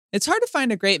It's hard to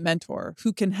find a great mentor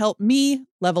who can help me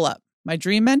level up. My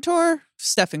dream mentor,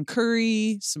 Stephen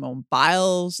Curry, Simone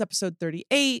Biles, episode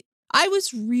 38. I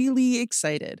was really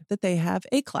excited that they have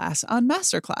a class on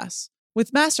Masterclass.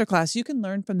 With Masterclass, you can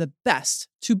learn from the best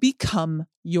to become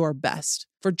your best.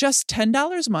 For just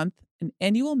 $10 a month, an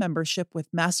annual membership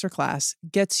with Masterclass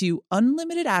gets you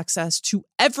unlimited access to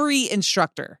every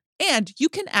instructor. And you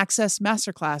can access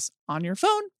Masterclass on your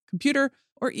phone, computer,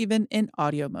 or even in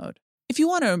audio mode. If you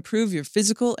want to improve your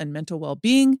physical and mental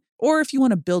well-being, or if you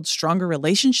want to build stronger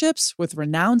relationships with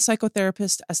renowned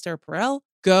psychotherapist Esther Perel,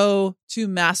 go to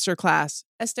Masterclass.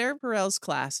 Esther Perel's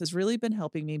class has really been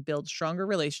helping me build stronger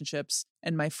relationships,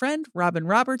 and my friend Robin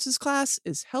Roberts' class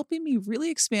is helping me really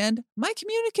expand my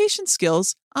communication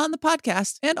skills on the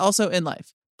podcast and also in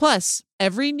life. Plus,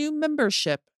 every new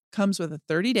membership comes with a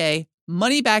 30-day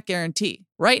money-back guarantee.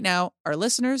 Right now, our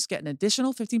listeners get an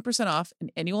additional 15% off an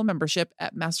annual membership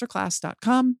at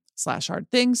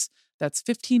masterclass.com/hardthings. That's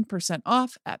 15%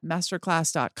 off at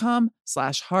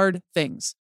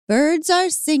masterclass.com/hardthings. Birds are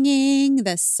singing,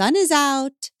 the sun is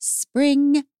out,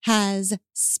 spring has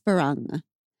sprung.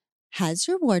 Has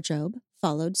your wardrobe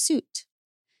followed suit?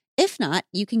 If not,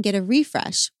 you can get a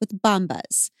refresh with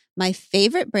Bombas, my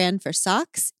favorite brand for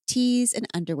socks, tees, and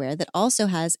underwear that also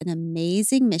has an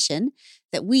amazing mission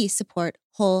that we support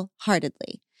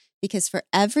wholeheartedly. Because for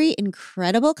every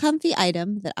incredible comfy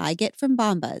item that I get from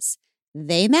Bombas,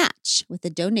 they match with a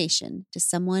donation to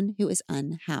someone who is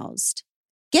unhoused.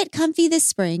 Get comfy this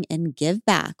spring and give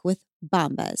back with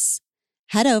Bombas.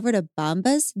 Head over to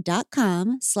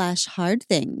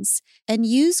bombas.com/hardthings and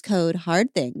use code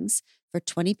HARDTHINGS for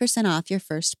 20% off your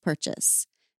first purchase.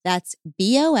 That's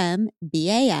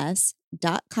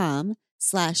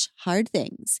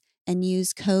bombas.com/hardthings and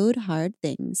use code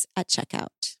HARDTHINGS at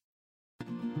checkout.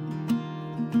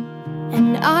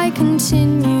 And I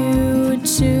continue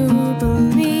to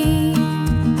believe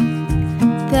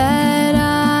that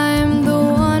I'm the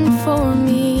one for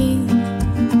me.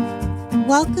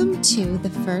 Welcome to the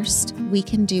first We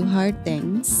Can Do Hard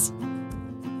Things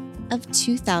of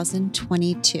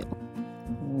 2022.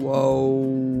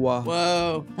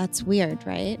 Whoa. That's weird,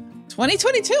 right?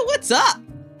 2022, what's up?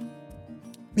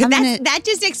 That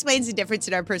just explains the difference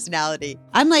in our personality.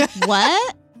 I'm like,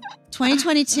 what?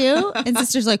 2022? And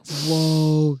sister's like,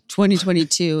 whoa,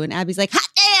 2022. And Abby's like, hot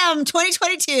damn,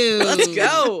 2022. Let's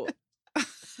go.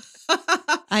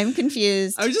 I'm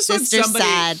confused. I just want sister's somebody,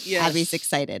 sad. yes. Abby's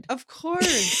excited. Of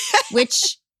course.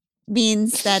 Which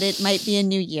means that it might be a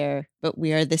new year, but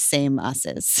we are the same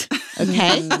us's.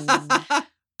 Okay?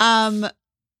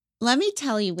 Let me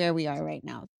tell you where we are right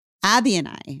now. Abby and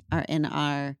I are in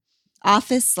our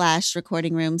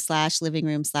office/recording room/living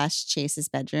room/Chase's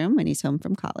bedroom when he's home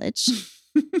from college.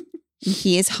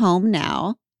 He is home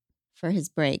now for his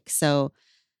break. So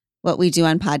what we do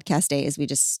on podcast day is we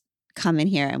just come in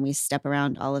here and we step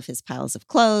around all of his piles of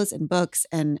clothes and books,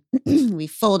 and we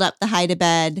fold up the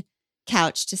hide-a-bed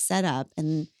couch to set up.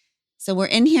 And so we're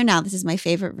in here now. This is my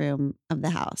favorite room of the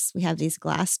house. We have these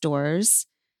glass doors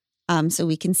so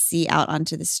we can see out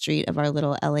onto the street of our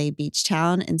little LA beach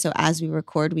town. And so as we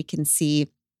record, we can see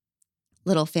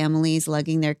little families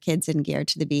lugging their kids and gear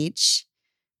to the beach,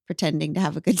 pretending to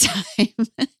have a good time.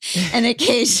 And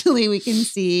occasionally we can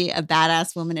see a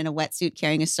badass woman in a wetsuit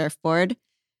carrying a surfboard,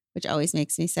 which always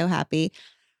makes me so happy.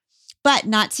 But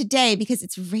not today because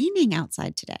it's raining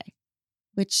outside today,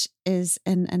 which is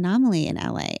an anomaly in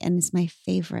LA and is my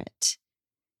favorite.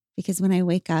 Because when I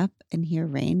wake up and hear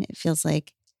rain, it feels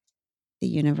like the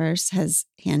universe has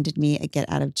handed me a get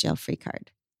out of jail free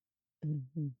card.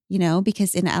 Mm-hmm. You know,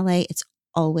 because in LA, it's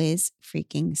always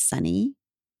freaking sunny,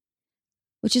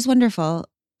 which is wonderful,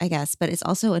 I guess. But it's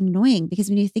also annoying because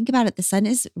when you think about it, the sun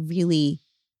is really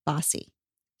bossy.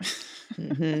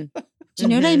 Mm-hmm. Do you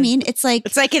know what I mean? It's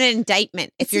like an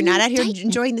indictment. If you're not out here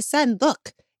enjoying the sun,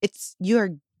 look,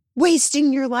 you're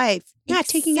wasting your life, not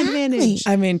taking advantage.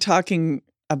 I mean, talking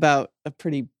about a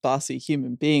pretty bossy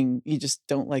human being, you just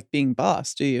don't like being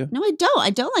bossed, do you? No, I don't. I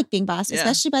don't like being bossed,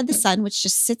 especially by the sun, which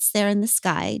just sits there in the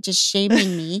sky, just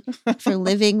shaming me for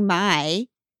living my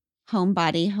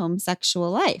homebody,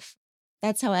 homosexual life.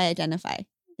 That's how I identify,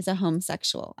 as a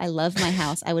homosexual. I love my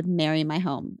house. I would marry my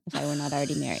home if I were not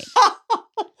already married.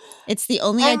 It's the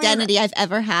only identity I've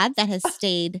ever had that has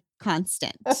stayed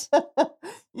constant.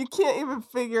 You can't even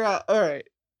figure out. All right.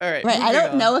 Right. I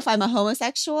don't know if I'm a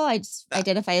homosexual. I just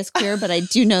identify as queer, but I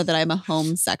do know that I'm a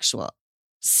homosexual.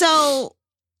 So,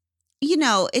 you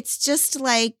know, it's just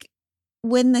like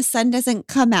when the sun doesn't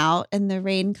come out and the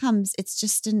rain comes, it's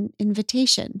just an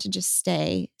invitation to just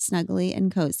stay snuggly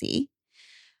and cozy.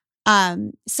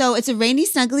 So it's a rainy,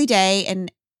 snuggly day,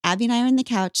 and Abby and I are in the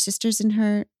couch. Sister's in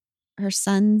her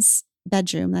son's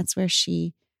bedroom. That's where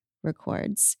she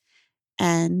records.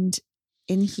 And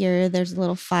in here, there's a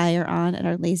little fire on, and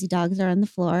our lazy dogs are on the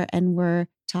floor, and we're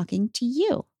talking to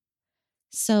you.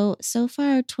 So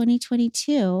far,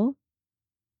 2022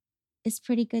 is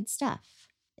pretty good stuff.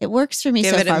 It works for me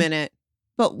so far. Give it a minute.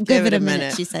 But give it a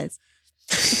minute, she says.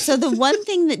 So the one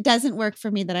thing that doesn't work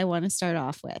for me that I want to start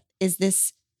off with is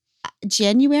this.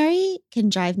 January can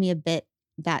drive me a bit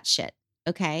batshit.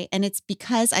 Okay. And it's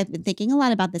because I've been thinking a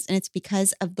lot about this, and it's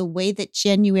because of the way that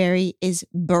January is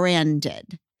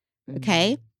branded.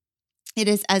 Okay. It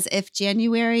is as if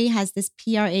January has this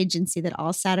PR agency that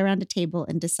all sat around a table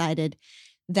and decided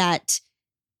that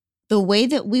the way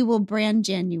that we will brand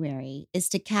January is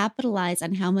to capitalize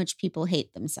on how much people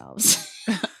hate themselves.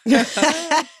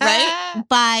 Right?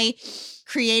 By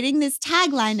creating this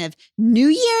tagline of New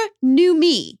Year, New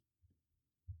Me.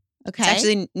 Okay. It's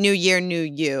actually New Year, New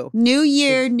You. New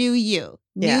Year, New You.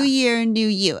 Yeah. New Year, New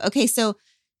You. Okay, so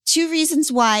 2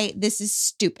 reasons why this is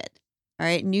stupid. All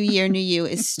right, New Year, New You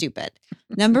is stupid.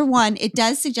 Number 1, it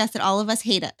does suggest that all of us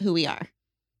hate who we are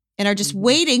and are just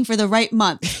waiting for the right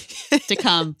month to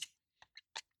come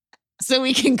so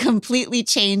we can completely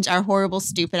change our horrible,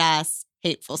 stupid ass,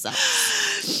 hateful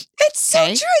selves. It's so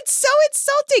true. It's so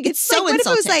insulting. It's so like,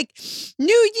 insulting. What if it was like,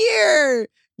 New Year,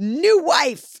 new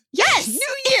wife. Yes.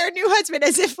 New year, new husband.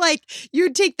 As if like you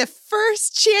would take the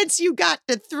first chance you got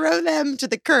to throw them to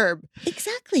the curb.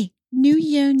 Exactly. New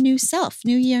year, new self.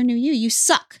 New year, new you. You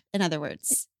suck, in other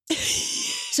words.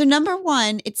 So number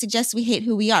 1, it suggests we hate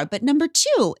who we are. But number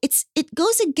 2, it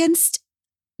goes against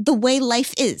the way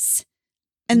life is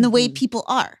and the way people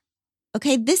are.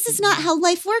 Okay. This is not how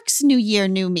life works. New year,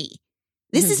 new me.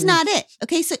 This is not it.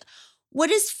 Okay. So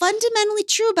what is fundamentally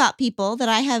true about people that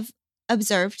I have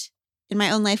observed in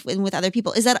my own life and with other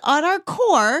people is that at our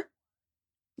core,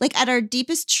 like at our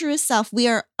deepest, truest self, we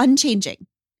are unchanging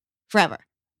forever.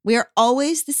 We are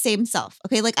always the same self.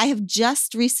 Okay. Like I have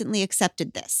just recently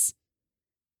accepted this,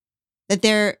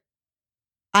 that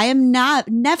I am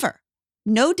never,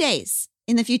 no days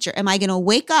in the future am I going to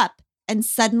wake up and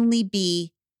suddenly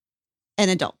be an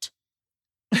adult.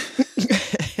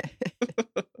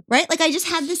 Right? Like I just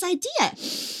had this idea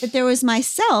that there was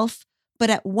myself, but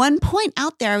at one point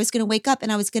out there, I was going to wake up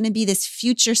and I was going to be this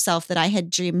future self that I had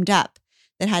dreamed up,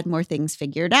 that had more things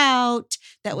figured out,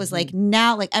 that was like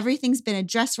now, like everything's been a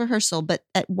dress rehearsal, but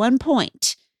at one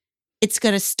point it's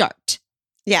going to start.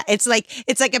 Yeah, it's like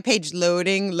a page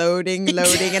loading, and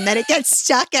then it gets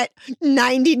stuck at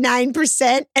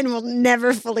 99% and will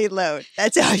never fully load.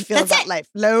 That's how I feel about life.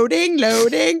 Loading.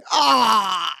 Loading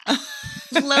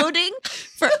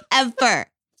forever.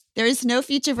 There is no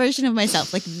future version of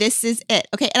myself. Like this is it.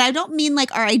 Okay. And I don't mean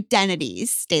like our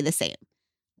identities stay the same.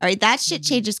 All right. That shit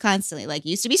changes constantly. Like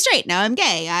used to be straight. Now I'm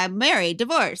gay. I'm married,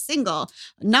 divorced, single,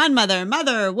 non-mother,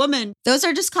 mother, woman. Those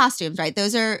are just costumes, right?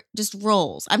 Those are just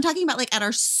roles. I'm talking about like at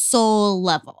our soul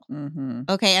level.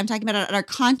 Okay. I'm talking about at our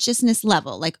consciousness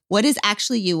level. Like what is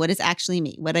actually you? What is actually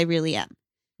me? What I really am.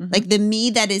 Like the me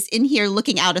that is in here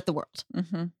looking out at the world.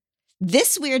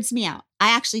 This weirds me out. I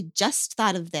actually just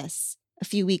thought of this a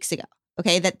few weeks ago.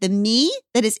 Okay. That the me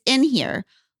that is in here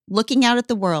looking out at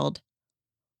the world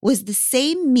was the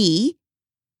same me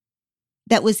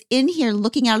that was in here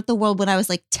looking out at the world when I was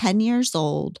like 10 years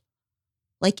old,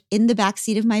 like in the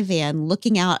backseat of my van,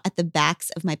 looking out at the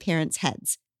backs of my parents'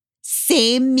 heads.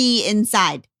 Same me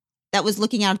inside that was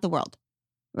looking out at the world,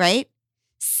 right?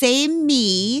 Same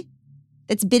me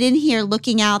that's been in here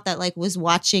looking out that like was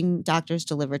watching doctors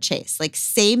deliver Chase. Like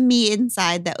same me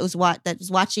inside that was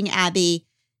watching Abby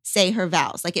say her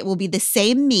vows. Like it will be the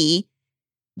same me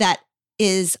that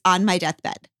is on my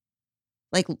deathbed.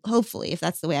 Like hopefully if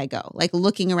that's the way I go, like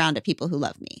looking around at people who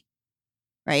love me,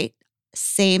 right?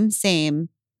 Same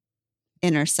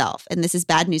inner self. And this is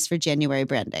bad news for January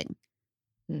branding,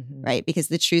 right? Because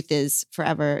the truth is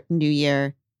forever, new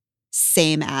year,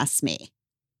 same ass me.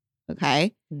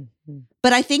 Okay.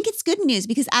 But I think it's good news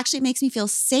because actually it makes me feel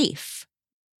safe.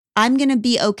 I'm going to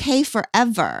be okay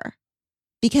forever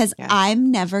because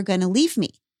I'm never going to leave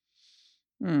me.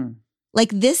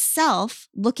 Like this self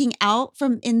looking out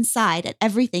from inside at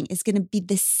everything is going to be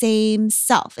the same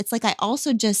self. It's like I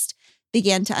also just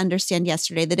began to understand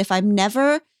yesterday that if I'm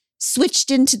never switched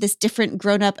into this different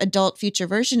grown-up adult future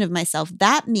version of myself,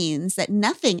 that means that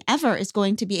nothing ever is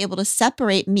going to be able to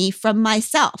separate me from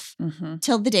myself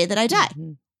till the day that I die,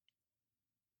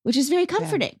 which is very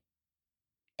comforting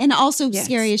and also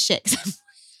scary as shit.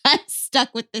 I'm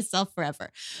stuck with this self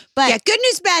forever. But yeah, good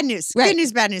news, bad news. Right. Good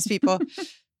news, bad news, people.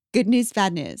 Good news,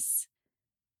 bad news.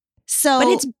 So, but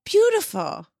it's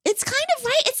beautiful. It's kind of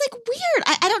right. It's like weird.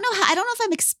 I don't know I don't know if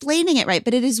I'm explaining it right,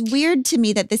 but it is weird to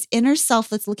me that this inner self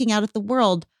that's looking out at the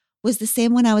world was the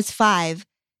same when I was 5,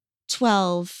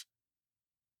 12,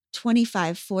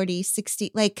 25, 40,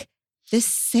 60, like the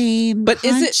same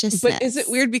consciousness. But is it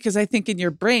weird? Because I think in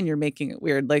your brain, you're making it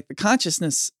weird. Like the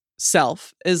consciousness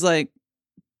self is like,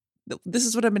 this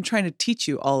is what I've been trying to teach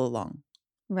you all along.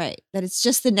 Right. That it's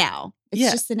just the now. It's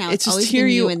just the now. It's just always here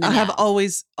been you in the have now.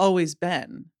 always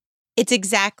been. It's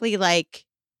exactly like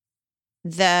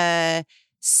the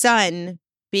sun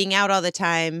being out all the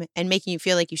time and making you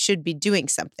feel like you should be doing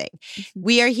something. Mhm.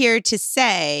 We are here to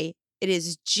say it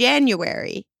is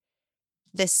January.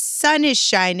 The sun is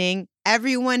shining.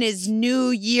 Everyone is new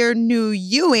year, new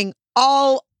youing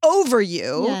all over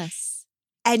you. Yes.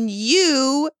 And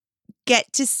you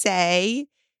get to say,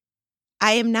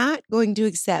 I am not going to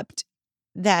accept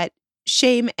that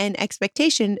shame and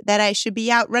expectation that I should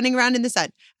be out running around in the sun.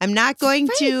 I'm not going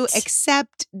to Right.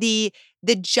 accept the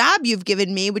job you've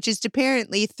given me, which is to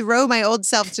apparently throw my old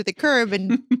self to the curb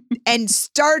and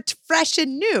start fresh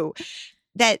and new.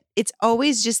 That it's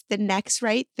always just the next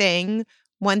right thing,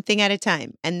 one thing at a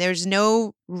time. And there's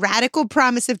no radical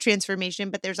promise of transformation,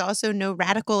 but there's also no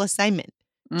radical assignment.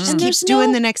 Just And keep there's doing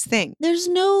no- the next thing. There's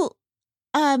no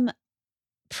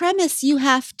premise you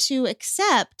have to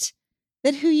accept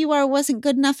that who you are wasn't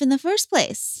good enough in the first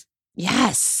place.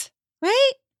 Yes.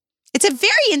 Right? It's a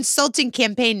very insulting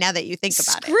campaign now that you think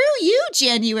about Screw it. you,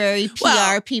 January PR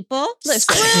Well, people.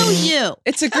 listen. Screw you.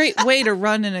 It's a great way to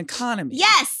run an economy.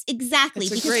 Yes, exactly.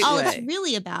 It's a Because great all way. it's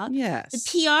really about, Yes. the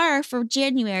PR for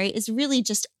January is really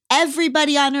just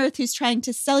everybody on earth who's trying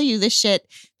to sell you the shit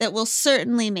that will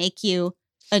certainly make you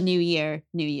a new year,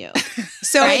 new you.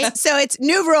 So Right? it's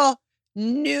new rule,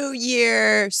 new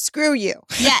year, screw you.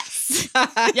 Yes.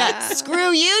 Yeah.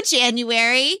 Screw you,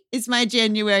 January is my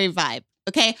January vibe.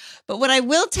 Okay. But what I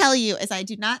will tell you is I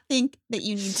do not think that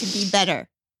you need to be better.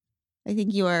 I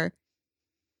think you are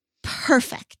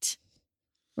perfect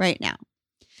right now.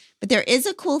 But there is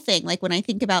a cool thing. Like when I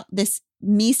think about this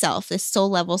me self, this soul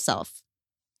level self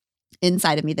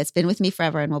inside of me that's been with me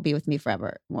forever and will be with me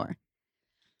forever more.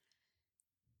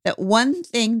 That one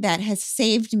thing that has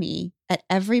saved me at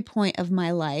every point of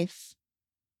my life,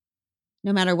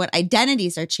 no matter what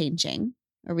identities are changing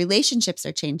or relationships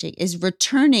are changing, is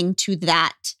returning to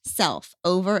that self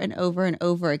over and over and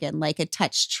over again, like a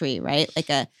touch tree, right? Like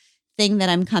a thing that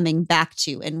I'm coming back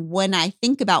to. And when I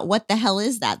think about what the hell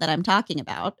is that I'm talking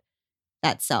about,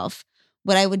 that self,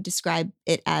 what I would describe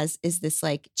it as is this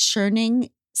like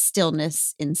churning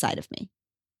stillness inside of me.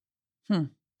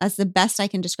 That's the best I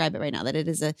can describe it right now, that it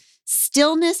is a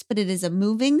stillness, but it is a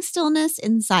moving stillness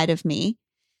inside of me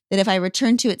that if I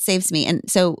return to, it saves me. And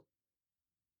so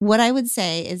what I would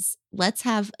say is let's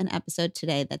have an episode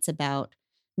today that's about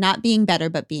not being better,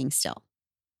 but being still.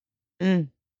 Mm.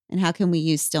 And how can we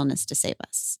use stillness to save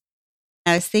us?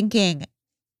 I was thinking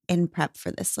in prep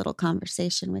for this little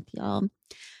conversation with y'all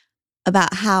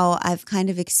about how I've kind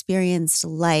of experienced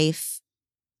life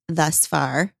thus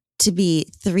far to be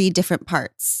 3 different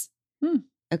parts.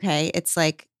 Okay. It's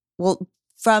like, well,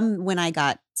 from when I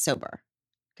got sober,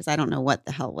 because I don't know what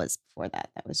the hell was before that.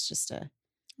 That was just It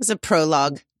was a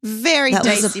prologue. Very That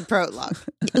was a- dicey prologue.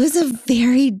 it was a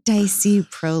very dicey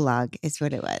prologue is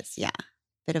what it was. Yeah.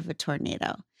 Bit of a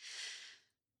tornado.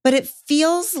 But it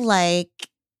feels like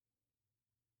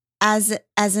as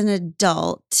an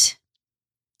adult,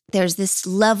 there's this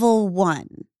level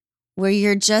 1 where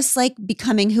you're just like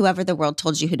becoming whoever the world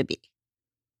told you who to be.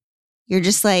 You're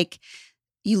just like,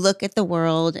 you look at the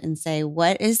world and say,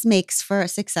 what makes for a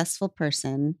successful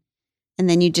person? And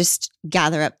then you just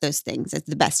gather up those things as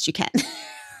the best you can,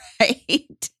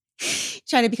 right?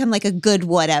 Try to become like a good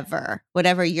whatever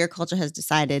your culture has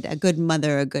decided, a good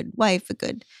mother, a good wife, a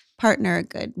good partner, a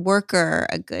good worker,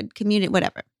 a good community,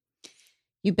 whatever.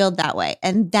 You build that way.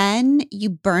 And then you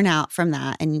burn out from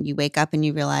that and you wake up and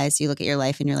you realize, you look at your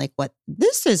life and you're like, what?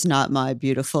 This is not my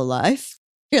beautiful life.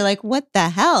 You're like, what the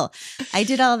hell? I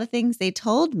did all the things they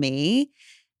told me.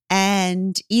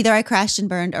 And either I crashed and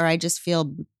burned or I just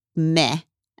feel meh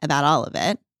about all of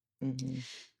it. Mm-hmm.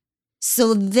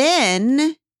 So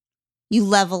then you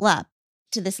level up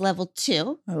to this level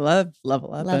 2. I love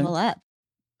level up. Level up,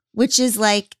 which is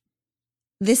like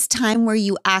this time where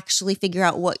you actually figure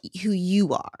out who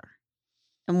you are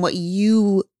and what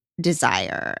you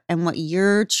desire and what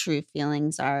your true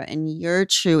feelings are and your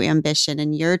true ambition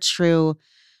and your true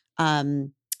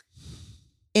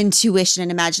intuition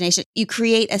and imagination. You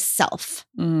create a self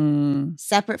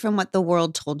separate from what the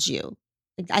world told you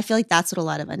Like, I feel like that's what a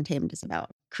lot of Untamed is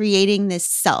about. Creating this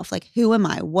self. Like, who am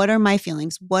I? What are my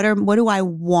feelings? What do I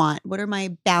want? What are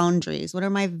my boundaries? What are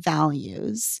my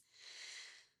values?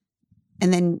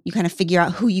 And then you kind of figure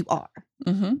out who you are.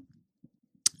 Mm-hmm.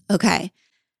 Okay.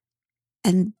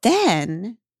 And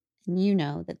then, you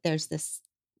know that there's this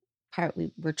part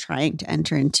we're trying to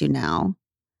enter into now,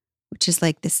 which is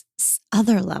like this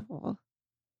other level,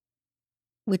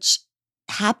 which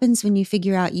happens when you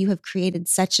figure out you have created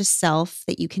such a self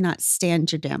that you cannot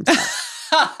stand your damn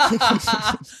self.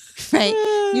 Right?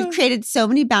 You've created so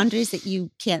many boundaries that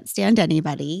you can't stand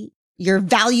anybody. Your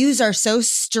values are so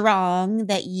strong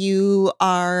that you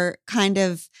are kind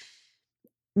of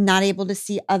not able to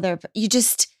see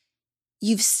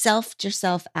you've selfed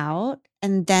yourself out.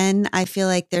 And then I feel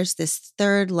like there's this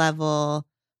third level,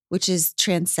 which is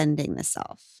transcending the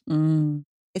self. Mm,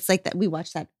 It's like that. We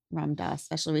watched that Ram Dass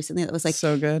special recently that was like,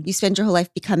 so good. you spend your whole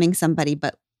life becoming somebody,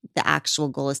 but the actual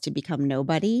goal is to become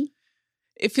nobody.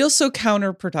 It feels so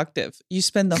counterproductive. You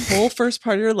spend the whole first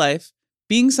part of your life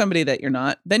being somebody that you're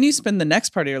not. Then you spend the next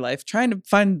part of your life trying to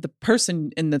find the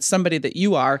person in the somebody that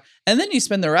you are. And then you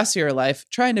spend the rest of your life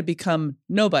trying to become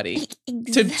nobody,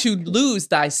 to lose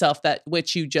thyself, that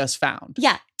which you just found.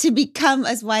 Yeah, to become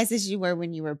as wise as you were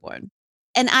when you were born.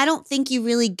 And I don't think you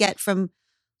really get from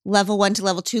level 1 to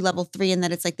level 2, level 3, and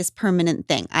that it's like this permanent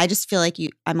thing. I just feel like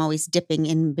I'm always dipping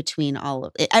in between all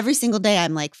of it. Every single day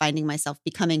I'm like finding myself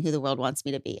becoming who the world wants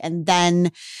me to be. And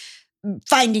then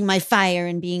finding my fire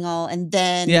and being all, and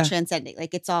then transcending.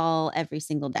 Like, it's all every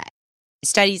single day.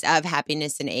 Studies of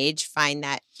happiness and age find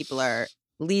that people are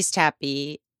least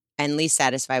happy and least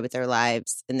satisfied with their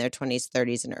lives in their 20s,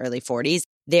 30s, and early 40s.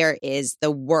 There is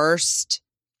the worst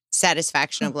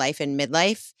satisfaction of life in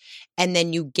midlife, and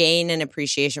then you gain an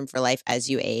appreciation for life as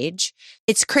you age.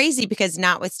 It's crazy because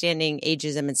notwithstanding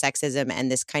ageism and sexism and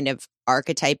this kind of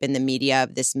archetype in the media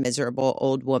of this miserable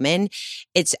old woman,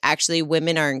 it's actually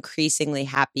women are increasingly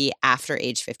happy after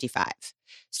age 55.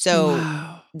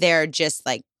 So they're just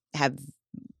like have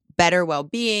better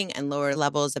well-being and lower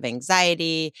levels of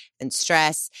anxiety and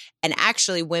stress. And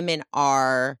actually women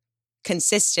are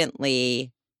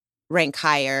consistently rank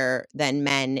higher than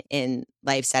men in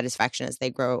life satisfaction as they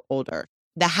grow older.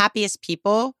 The happiest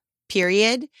people,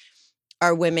 period,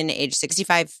 are women aged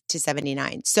 65 to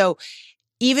 79. So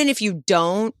even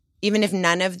if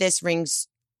none of this rings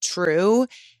true,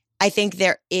 I think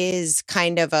there is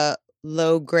kind of a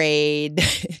low grade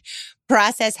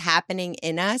process happening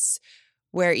in us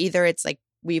where either it's like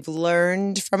we've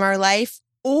learned from our life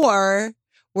or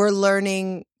we're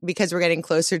learning because we're getting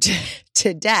closer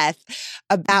to death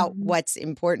about what's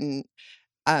important.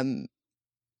 God,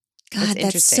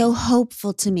 that's so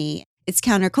hopeful to me. It's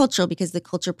countercultural because the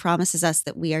culture promises us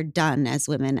that we are done as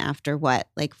women after what?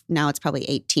 Like now it's probably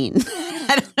 18.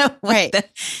 I don't know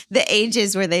what the age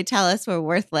is where they tell us we're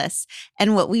worthless.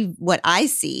 And what I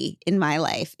see in my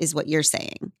life is what you're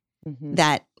saying. Mm-hmm.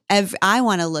 That I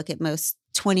want to look at most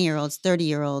 20-year-olds,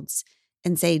 30-year-olds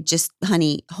and say, just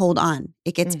honey, hold on.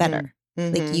 It gets better.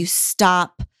 Mm-hmm. Like you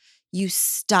stop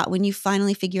when you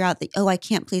finally figure out that, oh, I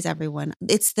can't please everyone.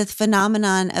 It's the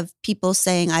phenomenon of people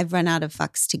saying I've run out of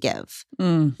fucks to give.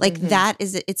 Like that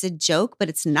it's a joke, but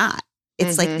it's not.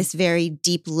 It's like this very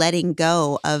deep letting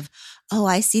go of, oh,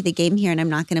 I see the game here and I'm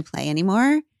not going to play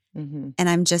anymore. And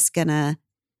I'm just going to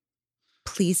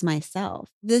please myself.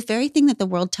 The very thing that the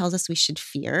world tells us we should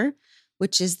fear,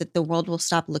 which is that the world will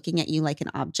stop looking at you like an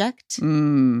object,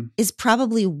 is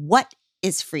probably what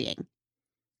is freeing.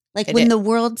 Like when the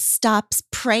world stops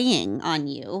preying on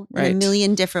you in a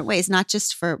million different ways, not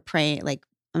just for prey, like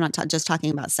I'm not just talking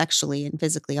about sexually and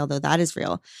physically, although that is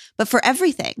real, but for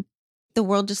everything. The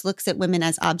world just looks at women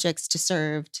as objects to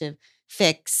serve, to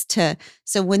fix,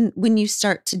 so when you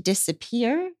start to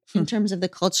disappear in terms of the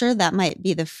culture, that might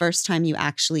be the first time you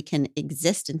actually can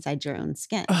exist inside your own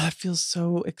skin. Oh, it feels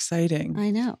so exciting.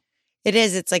 I know. It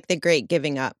is. It's like the great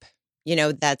giving up. You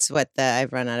know, that's what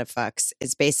I've run out of fucks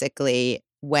is basically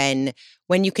when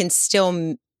you can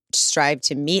still strive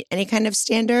to meet any kind of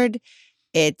standard,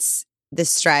 it's the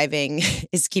striving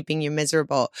is keeping you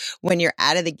miserable. When you're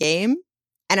out of the game,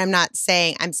 and I'm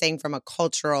saying from a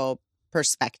cultural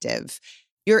perspective,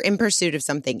 you're in pursuit of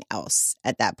something else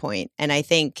at that point. And I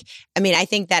think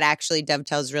that actually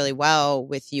dovetails really well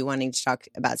with you wanting to talk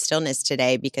about stillness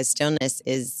today, because stillness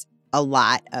is a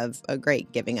lot of a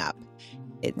great giving up.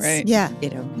 It's, you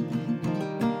know.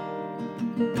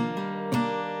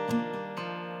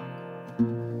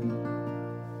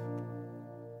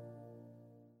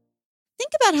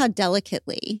 Think about how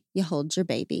delicately you hold your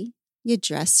baby, you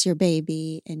dress your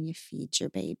baby, and you feed your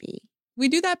baby. We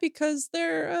do that because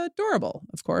they're adorable,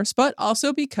 of course, but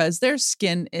also because their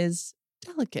skin is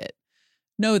delicate.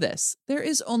 Know this, there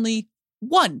is only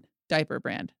one diaper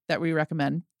brand that we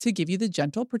recommend to give you the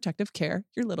gentle protective care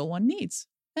your little one needs.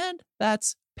 And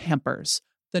that's Pampers,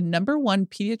 the #1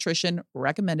 pediatrician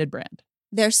recommended brand.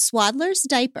 Their Swaddler's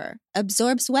diaper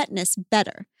absorbs wetness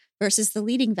better versus the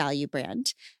leading value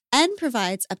brand and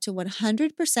provides up to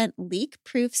 100%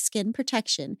 leak-proof skin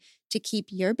protection to keep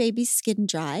your baby's skin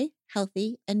dry,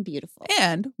 healthy, and beautiful.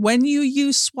 And when you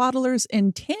use Swaddlers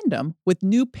in tandem with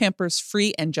new Pampers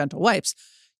Free and Gentle wipes,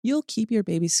 you'll keep your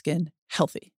baby's skin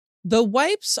healthy. The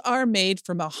wipes are made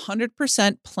from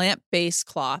 100% plant-based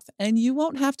cloth, and you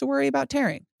won't have to worry about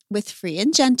tearing. With Free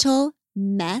and Gentle,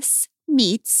 mess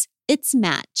meets its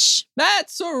match.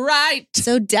 That's right.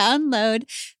 So download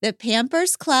the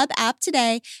Pampers Club app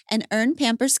today and earn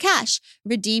Pampers Cash.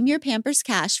 Redeem your Pampers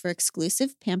Cash for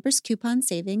exclusive Pampers coupon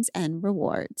savings and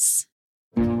rewards.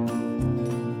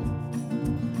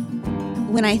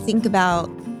 When I think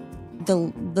about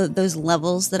those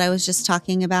levels that I was just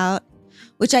talking about,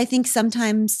 which I think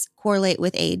sometimes correlate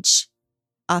with age,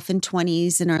 often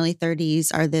 20s and early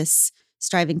 30s are this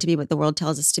striving to be what the world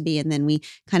tells us to be. And then we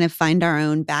kind of find our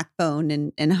own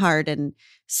backbone and heart and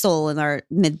soul in our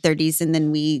mid 30s. And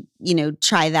then we,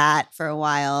 try that for a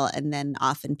while. And then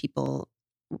often people,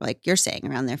 like you're saying,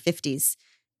 around their 50s,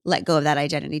 let go of that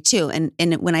identity too. And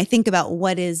when I think about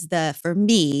what is the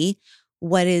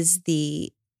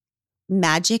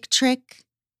magic trick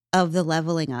of the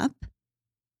leveling up?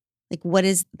 Like, what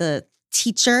is the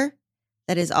teacher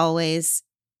that has always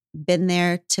been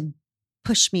there to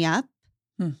push me up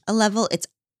a level? It's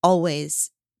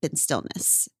always been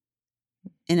stillness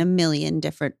in a million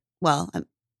different,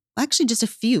 actually just a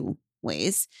few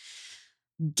ways.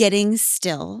 Getting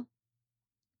still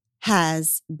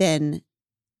has been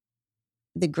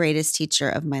the greatest teacher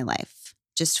of my life,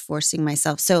 just forcing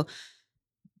myself. So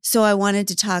I wanted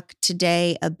to talk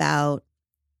today about,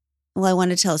 I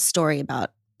want to tell a story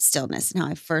about stillness and how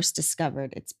I first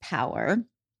discovered its power.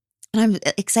 And I'm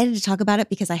excited to talk about it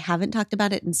because I haven't talked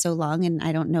about it in so long and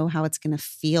I don't know how it's going to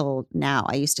feel now.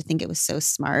 I used to think it was so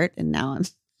smart and now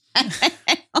I don't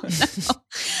know.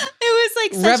 It was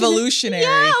like such revolutionary.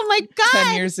 Oh my God.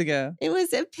 10 years ago. It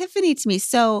was epiphany to me.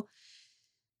 So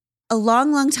a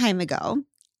long, long time ago,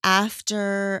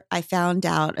 after I found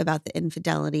out about the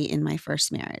infidelity in my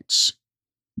first marriage,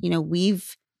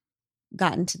 we've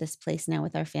gotten to this place now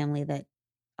with our family that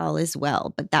all is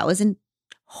well, but that was a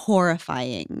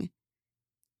horrifying,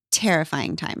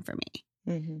 terrifying time for me.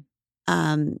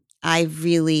 Mm-hmm. I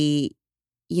really,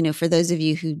 for those of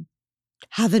you who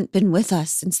haven't been with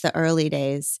us since the early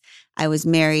days, I was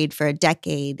married for a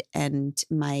decade and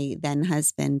my then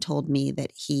husband told me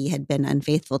that he had been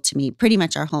unfaithful to me pretty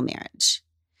much our whole marriage.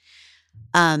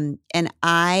 And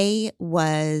I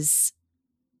was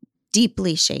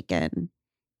deeply shaken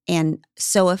and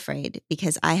so afraid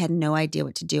because I had no idea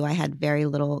what to do. I had very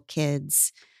little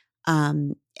kids,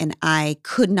 and I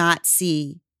could not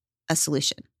see a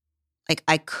solution. Like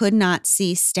I could not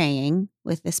see staying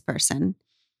with this person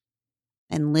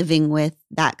and living with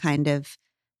that kind of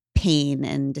pain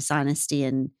and dishonesty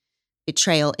and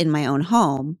betrayal in my own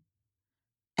home.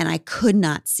 And I could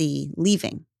not see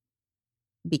leaving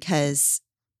because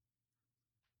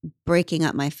breaking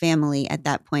up my family at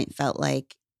that point felt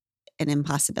like an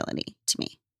impossibility to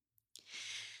me.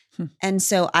 And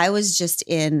so I was just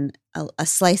in a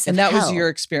slice of hell. And that was your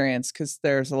experience because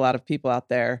there's a lot of people out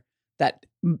there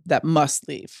that must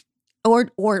leave. Or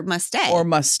must stay. Or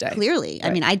must stay. Clearly. Right.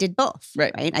 I mean, I did both.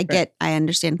 Right. I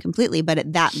understand completely. But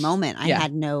at that moment, I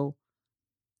had no,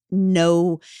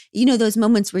 those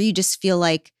moments where you just feel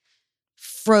like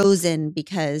frozen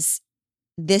because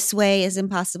this way is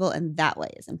impossible and that way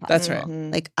is impossible. That's right.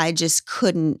 Mm-hmm. Like I just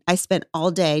couldn't. I spent all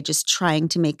day just trying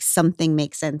to make something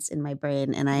make sense in my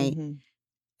brain and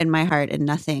in my heart, and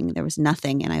nothing. There was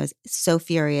nothing, and I was so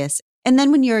furious. And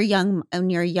then when you're a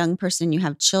young person, you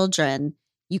have children,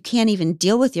 you can't even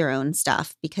deal with your own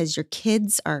stuff because your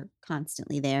kids are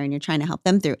constantly there, and you're trying to help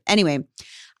them through. Anyway,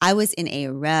 I was in a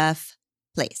rough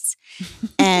place,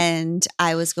 and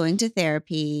I was going to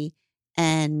therapy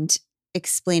and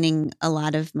explaining a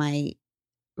lot of my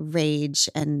rage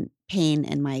and pain,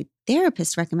 and my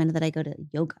therapist recommended that I go to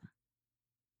yoga.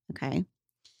 Okay.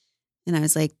 And I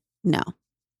was like, no,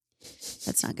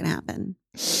 that's not going to happen.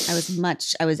 I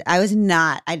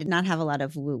did not have a lot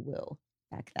of woo-woo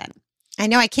back then. I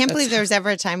know. I can't believe there was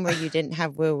ever a time where you didn't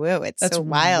have woo-woo. It's so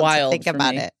wild to think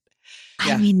about it.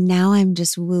 Yeah. I mean, now I'm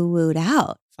just woo-wooed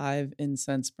out. 5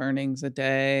 incense burnings a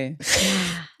day,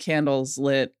 candles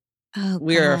lit. Oh,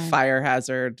 we are a fire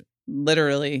hazard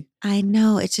literally. I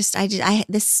know. It's just,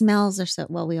 the smells are so,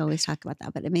 well, we always talk about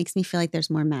that, but it makes me feel like there's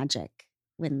more magic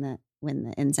when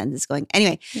the incense is going.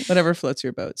 Anyway. Whatever floats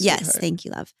your boat. Yes. Sweetheart. Thank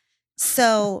you, love.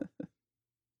 So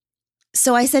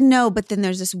I said no, but then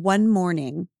there's this one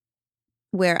morning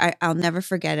where I'll never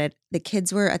forget it. The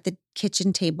kids were at the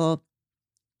kitchen table.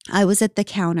 I was at the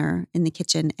counter in the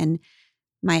kitchen, and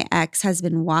my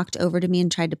ex-husband walked over to me and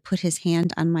tried to put his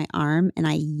hand on my arm, and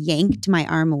I yanked my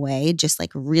arm away just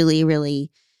like really,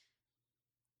 really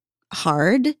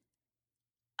hard.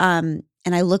 And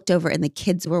I looked over and the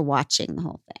kids were watching the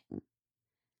whole thing.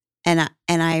 And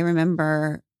I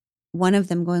remember one of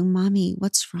them going, "Mommy,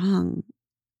 what's wrong?"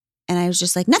 And I was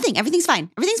just like, "Nothing. Everything's fine.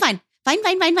 Everything's fine. Fine.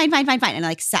 And I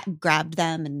like grabbed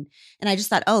them and I just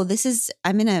thought, oh,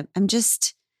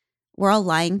 we're all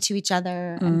lying to each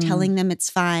other. I'm telling them it's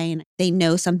fine. They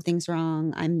know something's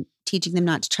wrong. I'm teaching them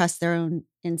not to trust their own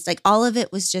instinct. Like all of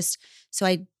it was just, so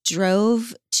I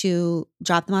drove to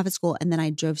drop them off at school, and then I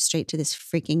drove straight to this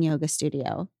freaking yoga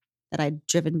studio that I'd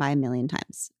driven by a million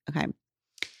times. Okay.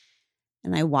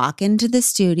 And I walk into the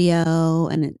studio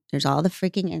and there's all the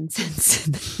freaking incense.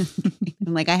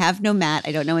 I'm like, I have no mat.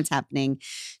 I don't know what's happening.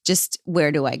 Just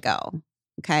where do I go?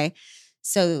 Okay.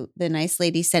 So the nice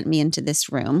lady sent me into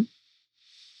this room.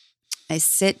 I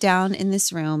sit down in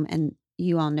this room, and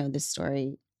you all know this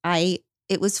story.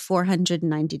 It was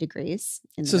 490 degrees.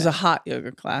 So it was a hot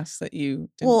yoga class that you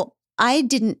did. Well, I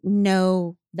didn't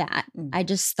know that. I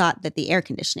just thought that the air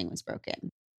conditioning was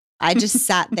broken. I just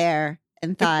sat there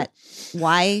and thought,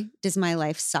 why does my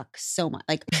life suck so much?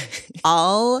 Like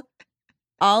all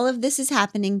of this is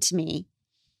happening to me.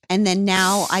 And then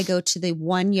now I go to the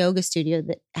one yoga studio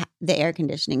that the air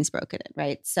conditioning is broken in,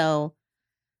 right? So,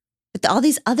 but all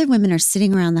these other women are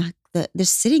sitting around they're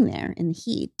sitting there in the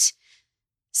heat.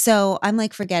 So I'm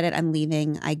like, forget it. I'm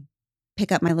leaving. I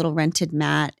pick up my little rented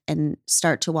mat and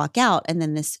start to walk out. And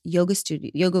then this yoga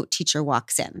teacher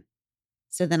walks in.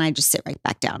 So then I just sit right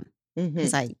back down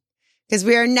because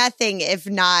we are nothing if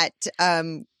not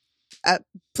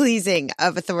pleasing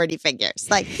of authority figures.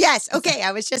 Like, yes, okay,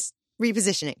 I was just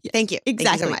repositioning. Thank you. Exactly.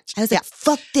 Thank you so much. I was like,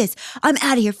 fuck this. I'm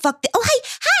out of here. Fuck this. Oh, hi.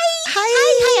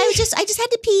 I just had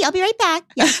to pee. I'll be right back.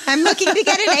 Yeah. I'm looking to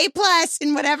get an A+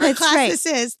 in whatever class this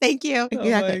is. Thank you.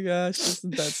 Oh my gosh,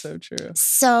 isn't that so true?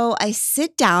 So I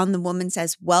sit down. The woman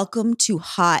says, "Welcome to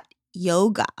hot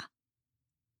yoga."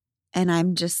 And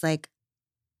I'm just like,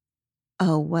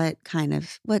 oh, what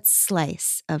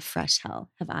slice of fresh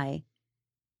hell have I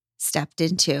stepped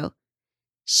into?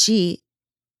 She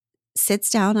sits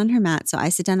down on her mat. So I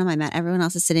sit down on my mat. Everyone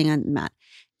else is sitting on the mat.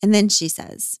 And then she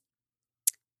says,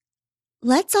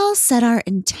 "Let's all set our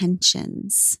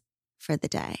intentions for the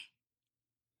day."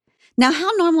 Now,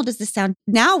 how normal does this sound?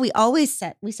 Now we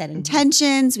set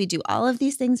intentions. We do all of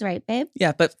these things, right, babe?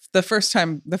 Yeah, but the first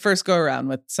go around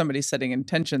with somebody setting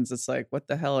intentions, it's like, what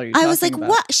the hell are you talking about? I was like,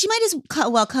 what? She might as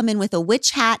well come in with a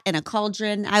witch hat and a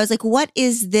cauldron. I was like, what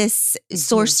is this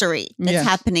sorcery that's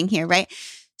happening here, right?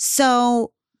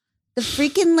 So the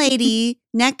freaking lady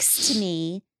next to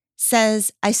me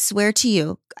says, I swear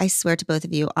to both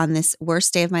of you, on this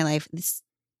worst day of my life, this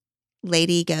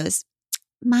lady goes,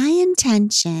 "My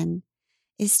intention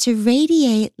is to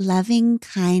radiate loving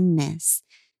kindness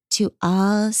to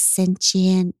all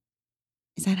sentient."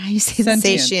 Is that how you say that?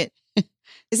 Sentient.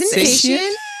 Isn't it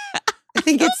sentient? I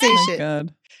think it's sentient. Oh my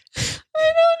God.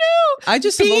 I don't know. I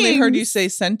just have only heard you say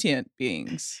sentient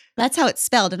beings. That's how it's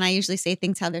spelled. And I usually say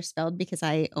things how they're spelled because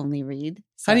I only read.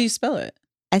 So How do you spell it?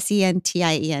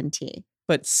 SENTIENT.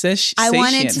 But I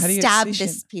wanted to stab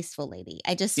this peaceful lady.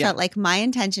 I just felt like my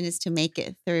intention is to make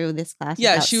it through this class.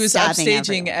 Yeah, she was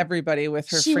upstaging everybody with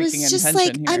her she freaking was just intention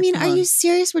like, here. I mean, Come are on. you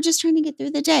serious? We're just trying to get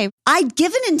through the day. I'd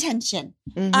give an intention.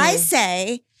 I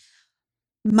say,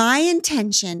 my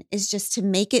intention is just to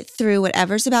make it through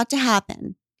whatever's about to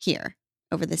happen here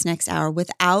over this next hour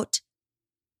without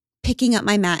picking up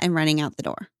my mat and running out the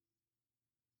door.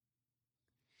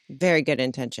 Very good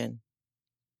intention.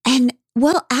 And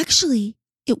well, actually,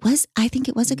 I think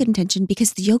it was a good intention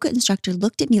because the yoga instructor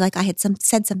looked at me like I had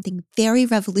said something very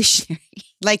revolutionary.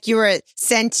 Like you were a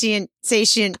sentient,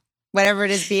 whatever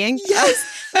it is being? Yes.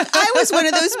 I was one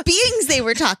of those beings they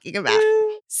were talking about.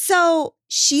 So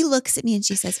she looks at me and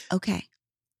she says, "Okay,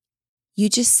 you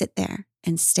just sit there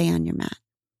and stay on your mat."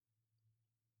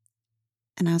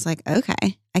 And I was like,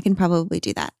 okay, I can probably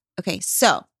do that. Okay,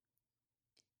 so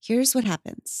here's what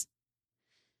happens.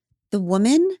 The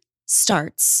woman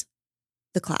starts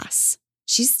the class.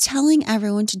 She's telling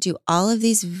everyone to do all of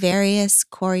these various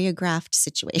choreographed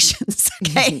situations.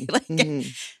 Okay.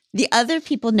 The other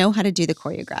people know how to do the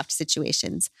choreographed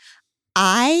situations.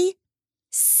 I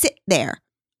sit there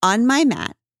on my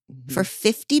mat for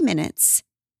 50 minutes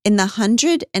in the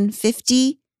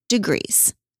 150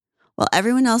 degrees while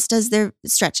everyone else does their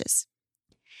stretches.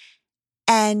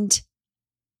 And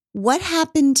what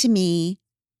happened to me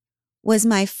was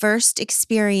my first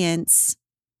experience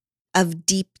of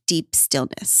deep, deep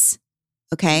stillness.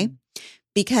 Okay?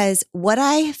 Because what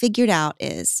I figured out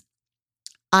is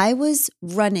I was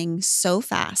running so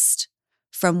fast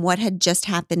from what had just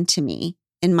happened to me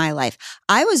in my life.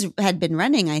 Had been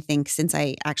running, I think, since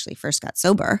I actually first got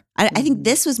sober. I think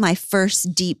this was my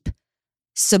first deep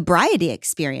sobriety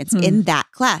experience in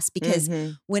that class, because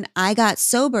when I got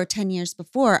sober 10 years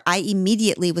before, I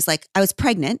immediately was like, I was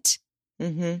pregnant.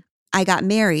 I got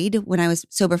married when I was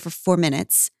sober for 4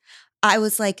 minutes. I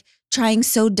was like trying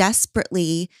so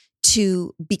desperately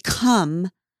to become,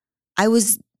 I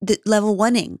was the level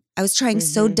oneing. I was trying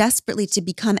so desperately to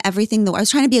become everything. I was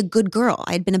trying to be a good girl.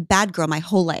 I had been a bad girl my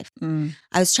whole life.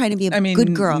 I was trying to be a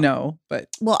good girl. No, but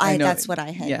well, that's what I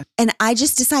had. Yeah. And I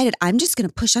just decided I'm just going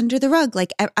to push under the rug.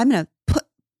 Like I'm going to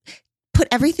put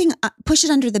everything, push it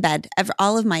under the bed.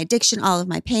 All of my addiction, all of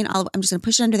my pain, I'm just going to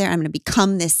push it under there. I'm going to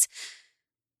become this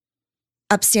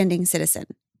upstanding citizen,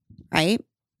 right?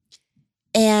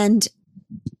 And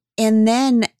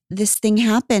then this thing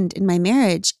happened in my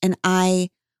marriage, and I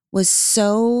was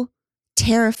so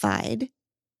terrified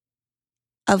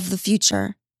of the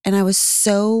future, and I was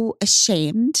so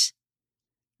ashamed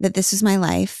that this was my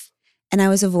life, and I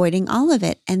was avoiding all of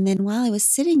it. And then while I was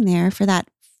sitting there for that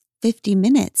 50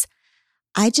 minutes,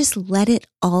 I just let it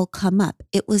all come up.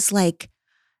 It was like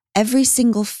every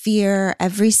single fear,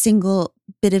 every single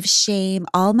bit of shame,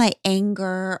 all my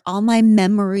anger, all my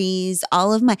memories,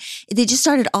 they just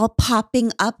started all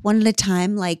popping up one at a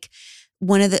time, like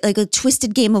a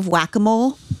twisted game of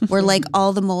whack-a-mole where like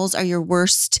all the moles are your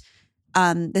worst,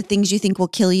 the things you think will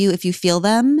kill you if you feel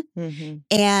them.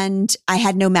 And I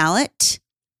had no mallet,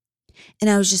 and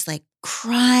I was just like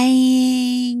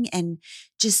crying, and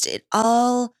just it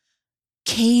all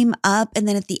came up. And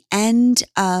then at the end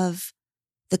of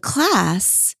the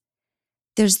class,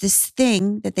 there's this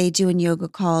thing that they do in yoga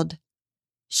called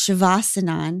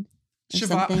Shavasana.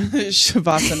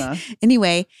 Shavasana.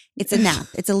 Anyway, it's a nap.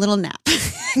 It's a little nap.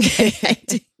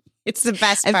 It's the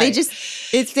best part.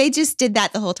 If they just did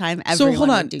that the whole time, everyone So hold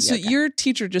on. would do So yoga. your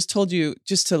teacher just told you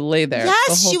just to lay there.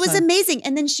 Yes, she was time. amazing.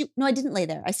 And then no, I didn't lay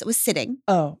there. I was sitting.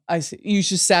 Oh, I see. You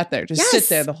just sat there, Yes. sit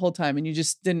there the whole time, and you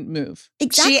just didn't move.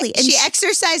 Exactly. She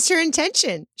exercised her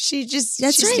intention. She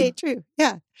stayed true.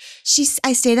 Yeah.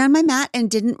 I stayed on my mat and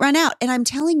didn't run out. And I'm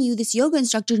telling you, this yoga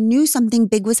instructor knew something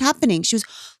big was happening. She was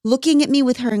looking at me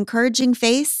with her encouraging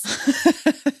face.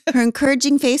 Her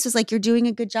encouraging face was like, you're doing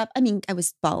a good job. I mean, I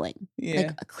was bawling. Yeah.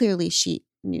 Like clearly she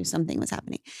knew something was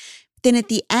happening. Then at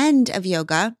the end of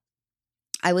yoga,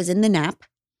 I was in the nap,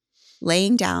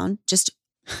 laying down, just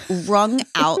wrung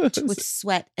out with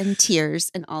sweat and tears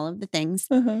and all of the things.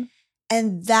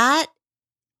 And that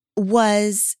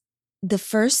was the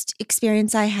first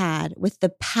experience I had with the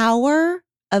power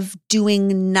of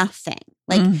doing nothing,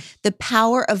 like the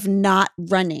power of not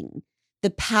running,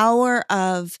 the power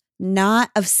of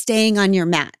staying on your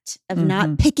mat, of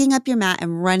not picking up your mat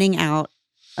and running out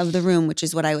of the room, which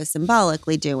is what I was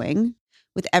symbolically doing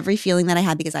with every feeling that I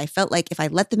had, because I felt like if I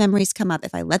let the memories come up,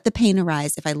 if I let the pain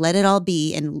arise, if I let it all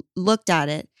be and looked at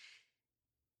it,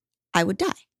 I would die.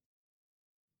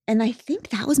 And I think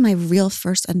that was my real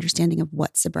first understanding of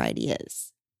what sobriety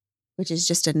is, which is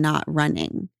just a not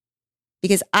running.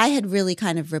 Because I had really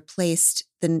kind of replaced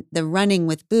the running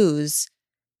with booze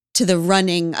to the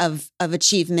running of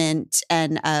achievement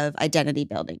and of identity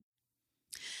building.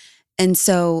 And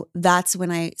so that's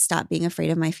when I stopped being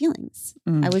afraid of my feelings.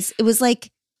 It was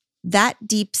like that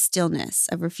deep stillness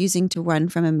of refusing to run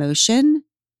from emotion.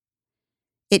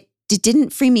 It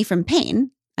didn't free me from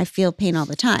pain. I feel pain all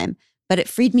the time. But it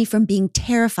freed me from being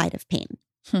terrified of pain.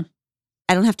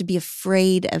 I don't have to be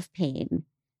afraid of pain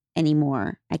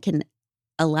anymore. I can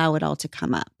allow it all to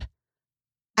come up.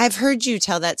 I've heard you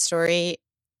tell that story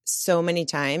so many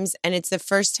times, and it's the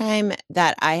first time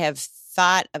that I have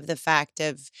thought of the fact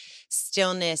of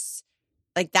stillness,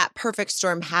 like that perfect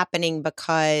storm happening,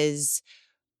 because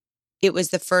it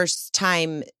was the first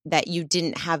time that you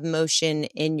didn't have motion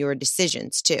in your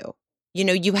decisions too. You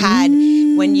know, you had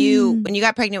when you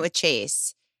got pregnant with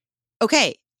Chase,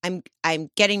 okay, I'm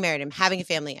getting married, I'm having a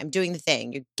family, I'm doing the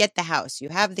thing. You get the house, you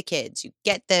have the kids, you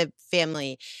get the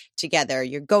family together,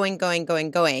 you're going.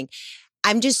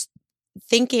 I'm just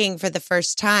thinking for the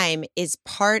first time, is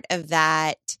part of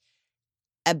that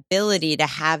ability to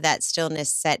have that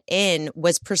stillness set in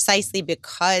was precisely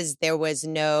because there was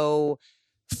no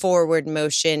forward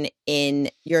motion in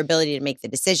your ability to make the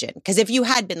decision. Because if you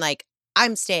had been like,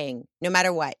 I'm staying no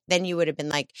matter what, then you would have been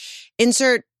like,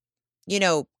 insert,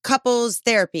 couples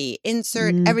therapy,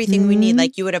 insert everything we need.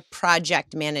 Like you would have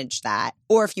project managed that.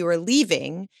 Or if you were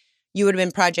leaving, you would have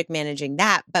been project managing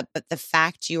that. But the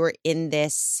fact you were in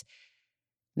this,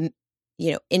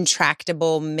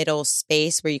 intractable middle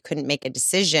space where you couldn't make a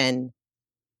decision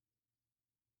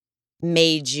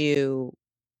made you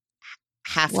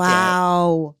have to.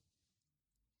 Wow.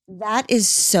 That is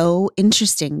so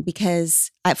interesting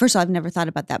because first of all, I've never thought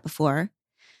about that before,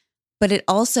 but it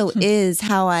also is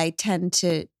how I tend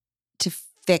to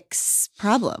fix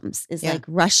problems is like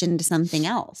rush into something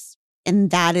else.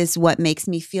 And that is what makes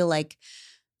me feel like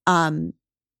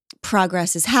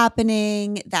progress is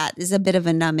happening. That is a bit of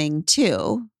a numbing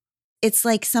too. It's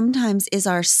like sometimes is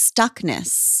our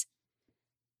stuckness.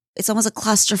 It's almost a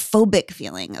claustrophobic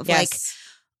feeling of like,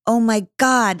 oh my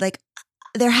God, like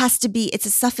there has to be, it's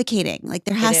a suffocating, like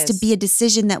there has to be a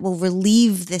decision that will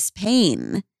relieve this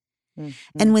pain. Mm-hmm.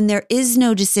 And when there is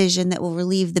no decision that will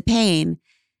relieve the pain,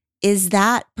 is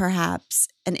that perhaps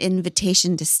an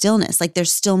invitation to stillness? Like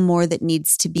there's still more that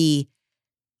needs to be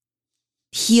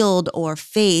healed or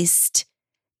faced,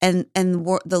 and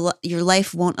your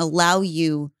life won't allow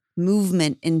you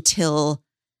movement until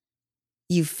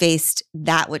you've faced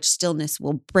that which stillness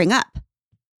will bring up.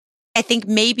 I think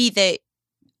maybe that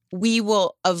we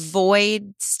will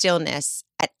avoid stillness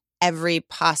at every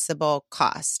possible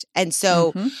cost. And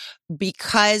so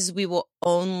because we will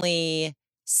only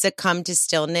succumb to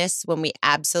stillness when we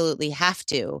absolutely have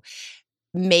to,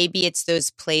 maybe it's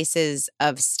those places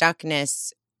of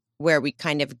stuckness where we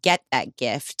kind of get that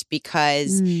gift,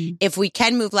 because if we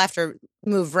can move left or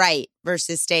move right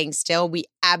versus staying still, we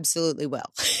absolutely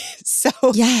will. So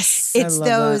yes, it's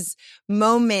those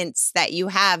moments that you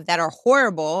have that are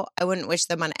horrible. I wouldn't wish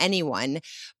them on anyone,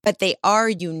 but they are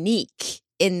unique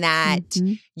in that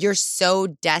you're so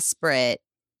desperate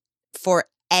for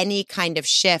any kind of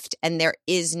shift, and there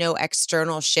is no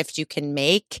external shift you can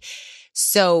make.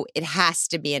 So it has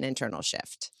to be an internal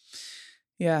shift.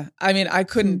 Yeah. I mean, I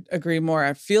couldn't agree more.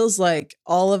 It feels like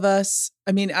all of us,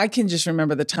 I mean, I can just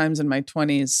remember the times in my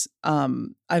 20s.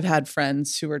 I've had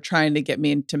friends who were trying to get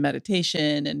me into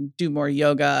meditation and do more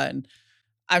yoga. And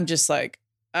I'm just like,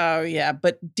 oh yeah.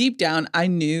 But deep down, I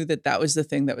knew that was the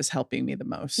thing that was helping me the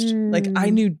most. Like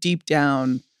I knew deep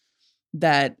down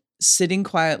that sitting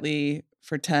quietly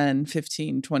for 10,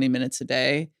 15, 20 minutes a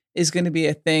day is going to be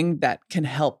a thing that can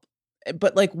help.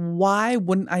 But like, why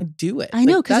wouldn't I do it? I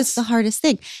know, because it's the hardest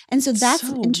thing. And so that's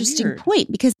an interesting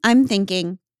point, because I'm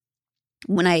thinking,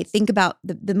 when I think about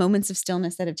the moments of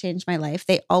stillness that have changed my life,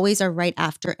 they always are right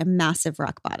after a massive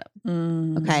rock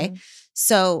bottom. Okay.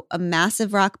 So a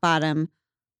massive rock bottom.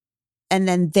 And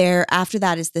then after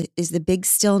that is the big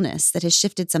stillness that has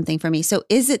shifted something for me. So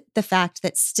is it the fact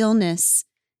that stillness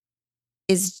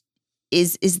is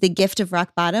the gift of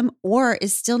rock bottom, or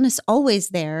is stillness always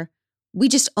there? We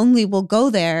just only will go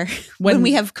there when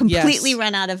we have completely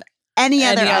run out of any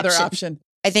other option.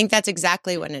 I think that's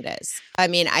exactly what it is. I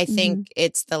mean, I think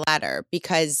it's the latter,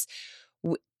 because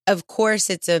of course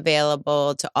it's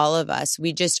available to all of us.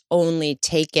 We just only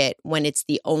take it when it's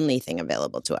the only thing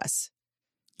available to us.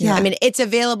 Yeah. I mean, it's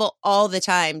available all the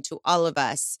time to all of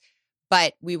us,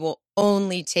 but we will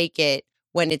only take it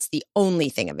when it's the only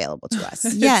thing available to us.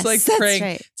 Yes, it's like praying.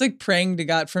 Right. It's like praying to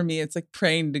God. For me, it's like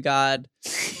praying to God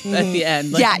at the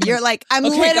end. Like, yeah, you're like, I'm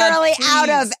literally God,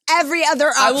 out of every other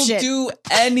option. I will do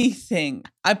anything.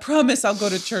 I promise I'll go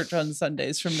to church on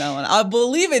Sundays from now on. I'll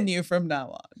believe in you from now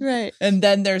on. Right. And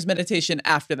then there's meditation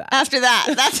after that. After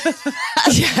that.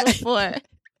 That's before.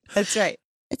 That's right.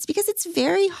 It's because it's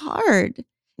very hard.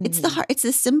 It's it's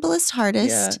the simplest,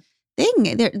 hardest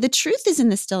thing. The truth is in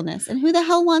the stillness. And who the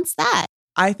hell wants that?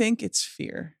 I think it's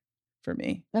fear for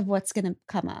me. Of what's going to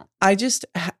come up. I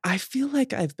feel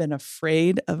like I've been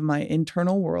afraid of my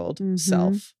internal world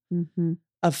self,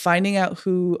 of finding out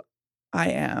who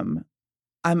I am.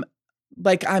 I'm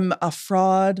a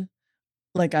fraud,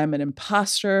 like I'm an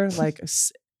imposter, like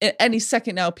any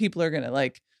second now people are going to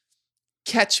like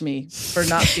catch me for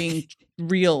not being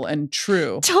real and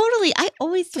true. Totally. I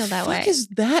always feel that way. What is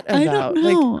that about? I don't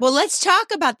know. Well, let's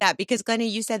talk about that, because Glenna,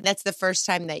 you said that's the first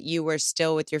time that you were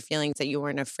still with your feelings, that you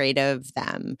weren't afraid of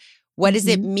them. What does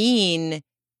it mean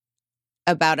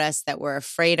about us that we're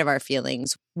afraid of our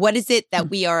feelings? What is it that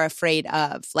we are afraid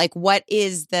of? Like, what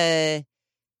is the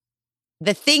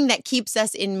thing that keeps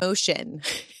us in motion?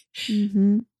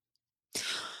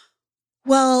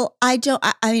 Well, I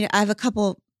mean, I have a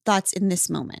couple thoughts in this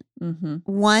moment.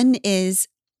 One is,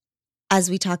 as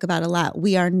we talk about a lot,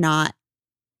 we are not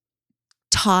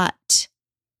taught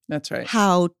That's right.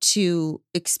 how to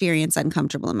experience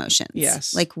uncomfortable emotions.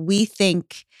 Yes. Like we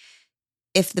think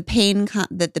if the pain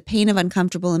that the pain of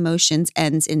uncomfortable emotions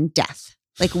ends in death.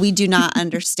 Like we do not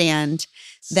understand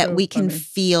that So we can funny.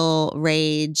 feel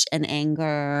rage and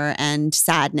anger and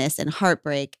sadness and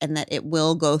heartbreak and that it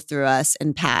will go through us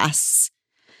and pass.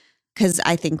 Because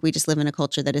I think we just live in a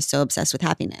culture that is so obsessed with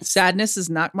happiness. Sadness is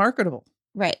not marketable.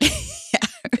 Right.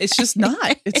 It's just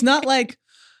not. It's not like,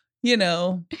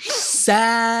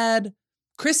 sad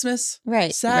Christmas,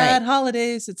 Right. sad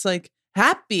holidays. It's like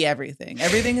happy everything.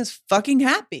 Everything is fucking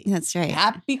happy. That's right.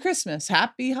 Happy Christmas,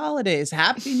 happy holidays,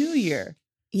 happy New Year.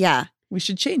 Yeah. We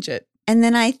should change it. And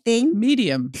then I think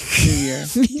Medium New Year.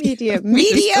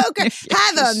 mediocre.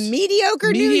 Have a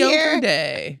mediocre New Mediocre Year.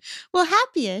 day. Well,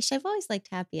 happy-ish. I've always liked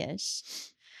happy-ish.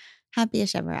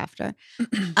 Happy-ish ever after.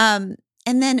 And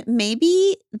then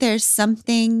maybe there's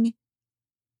something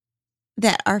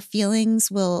that our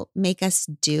feelings will make us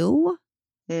do.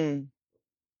 There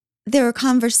are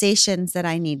conversations that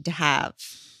I need to have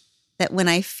that when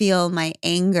I feel my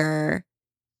anger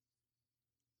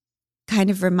kind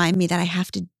of remind me that I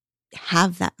have to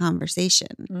have that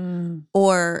conversation.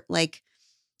 Or like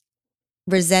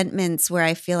resentments where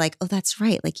I feel like, oh, that's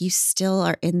right. Like you still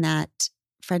are in that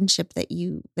friendship that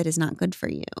is not good for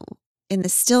you. In the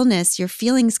stillness, your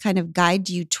feelings kind of guide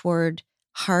you toward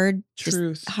hard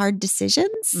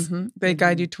decisions. They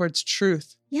guide you towards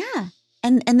truth. Yeah.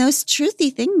 And those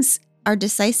truthy things are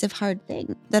decisive, hard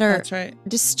things that are That's right.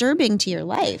 disturbing to your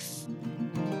life.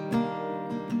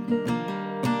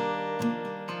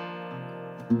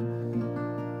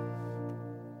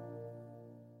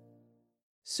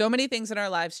 So many things in our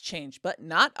lives change, but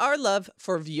not our love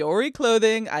for Vuori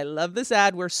clothing. I love this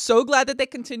ad. We're so glad that they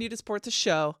continue to support the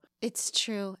show. It's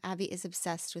true. Abby is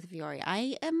obsessed with Vuori.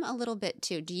 I am a little bit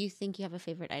too. Do you think you have a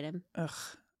favorite item? Ugh,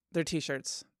 they're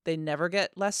t-shirts. They never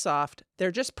get less soft.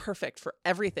 They're just perfect for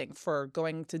everything, for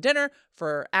going to dinner,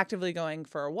 for actively going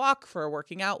for a walk, for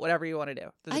working out, whatever you want to do.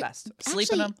 They're the best. Sleep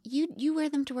in them. You wear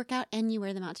them to work out and you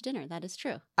wear them out to dinner. That is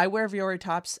true. I wear Vuori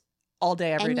tops all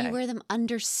day, every day. And you wear them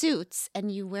under suits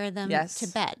and you wear them to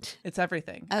bed. It's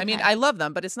everything. Okay. I mean, I love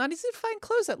them, but it's not easy to find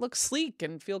clothes that look sleek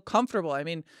and feel comfortable. I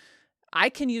mean, I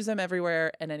can use them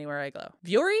everywhere and anywhere I go.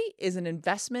 Vuori is an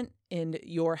investment in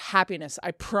your happiness.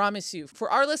 I promise you. For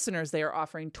our listeners, they are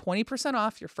offering 20%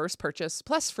 off your first purchase,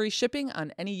 plus free shipping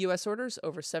on any U.S. orders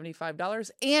over $75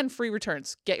 and free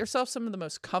returns. Get yourself some of the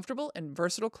most comfortable and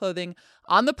versatile clothing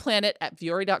on the planet at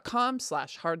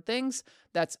vuori.com/hardthings.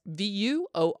 That's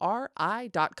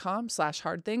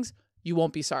VUORI.com/hardthings. You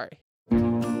won't be sorry.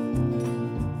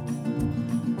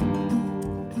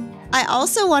 I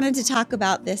also wanted to talk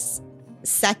about this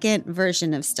second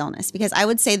version of stillness because I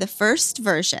would say the first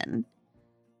version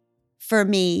for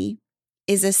me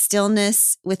is a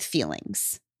stillness with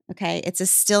feelings. Okay. It's a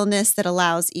stillness that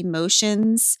allows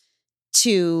emotions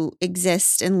to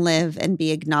exist and live and be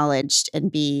acknowledged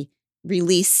and be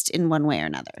released in one way or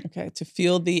another. Okay. To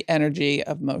feel the energy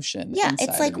of motion. Yeah.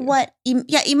 It's like what?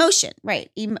 Emotion, right.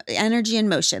 Energy and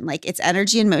motion. Like it's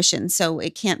energy and motion. So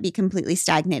it can't be completely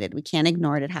stagnated. We can't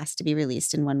ignore it. It has to be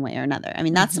released in one way or another. I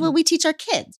mean, that's what we teach our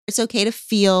kids. It's okay to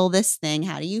feel this thing.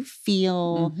 How do you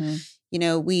feel? You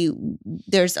know,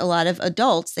 there's a lot of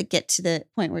adults that get to the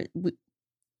point where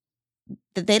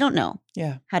that they don't know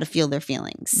how to feel their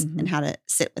feelings and how to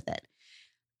sit with it.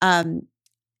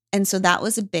 And so that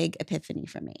was a big epiphany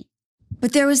for me.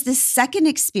 But there was this second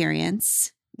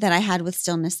experience that I had with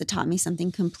stillness that taught me something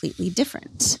completely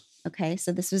different. Okay.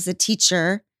 So this was a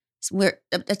teacher where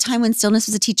a time when stillness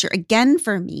was a teacher again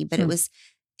for me, but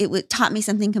it taught me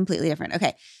something completely different.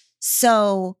 Okay.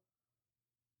 So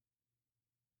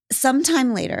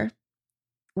sometime later,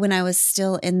 when I was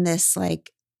still in this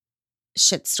like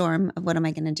shitstorm of what am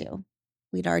I going to do?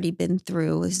 We'd already been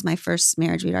through, this is my first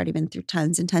marriage. We'd already been through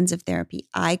tons and tons of therapy.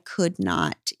 I could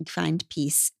not find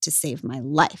peace to save my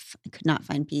life. I could not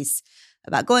find peace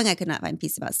about going. I could not find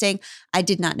peace about staying. I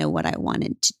did not know what I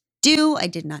wanted to do. I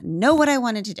did not know what I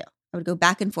wanted to do. I would go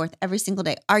back and forth every single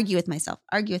day, argue with myself.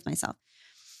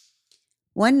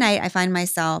 One night I find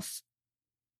myself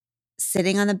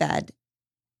sitting on the bed,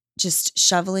 just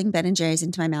shoveling Ben and Jerry's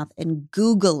into my mouth and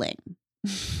Googling,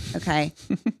 okay,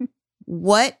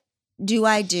 what do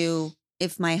I do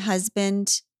if my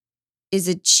husband is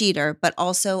a cheater, but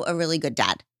also a really good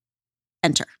dad?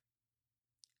 Enter.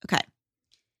 Okay.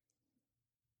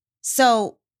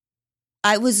 So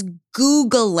I was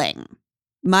Googling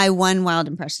my one wild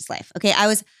and precious life. Okay. I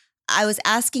was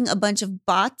asking a bunch of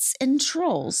bots and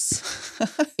trolls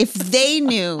if they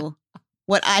knew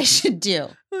what I should do.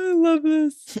 I love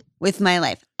this. With my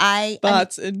life.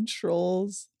 Bots and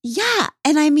trolls. Yeah.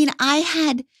 And I mean, I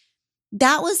had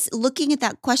that was looking at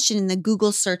that question in the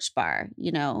Google search bar,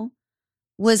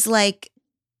 was like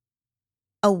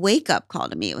a wake up call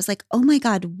to me. It was like, oh my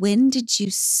God, when did you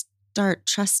start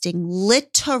trusting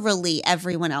literally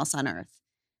everyone else on earth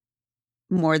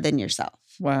more than yourself?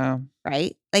 Wow.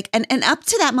 Right? Like, and up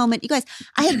to that moment, you guys,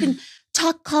 I had been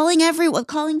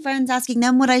calling friends, asking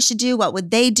them what I should do, what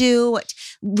would they do,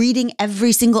 reading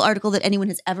every single article that anyone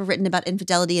has ever written about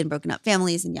infidelity and broken up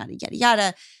families and yada, yada,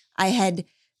 yada. I had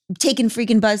taken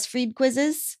freaking BuzzFeed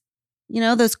quizzes,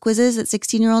 those quizzes that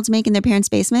 16-year-olds make in their parents'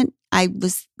 basement. I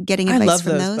was getting advice I love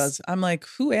from those. I'm like,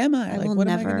 who am I? Like, what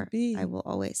am I going to be? I will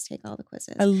always take all the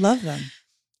quizzes. I love them.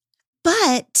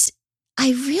 But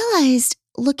I realized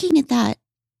looking at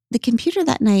the computer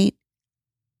that night,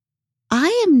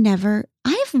 I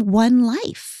have one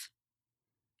life.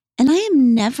 And I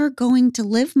am never going to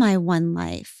live my one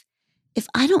life if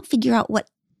I don't figure out what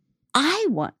I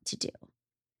want to do.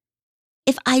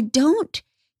 If I don't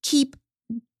keep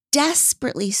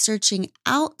desperately searching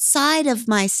outside of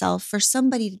myself for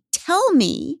somebody to tell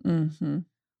me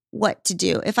what to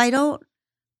do, if I don't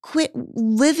quit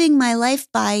living my life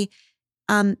by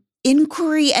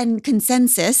inquiry and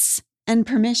consensus and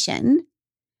permission.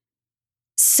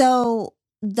 So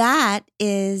that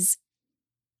is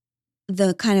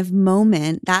the kind of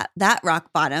moment, that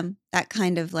rock bottom, that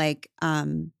kind of like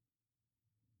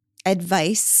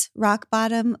advice rock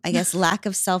bottom, I guess lack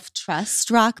of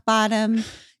self-trust rock bottom,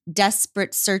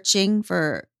 desperate searching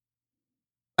for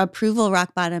approval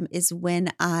rock bottom is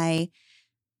when I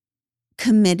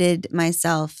committed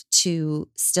myself to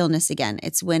stillness again.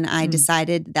 It's when I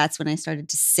decided, that's when I started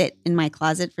to sit in my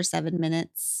closet for 7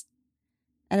 minutes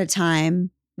at a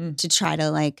time to try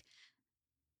to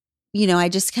I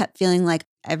just kept feeling like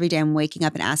every day I'm waking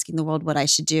up and asking the world what I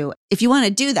should do. If you want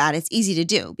to do that, it's easy to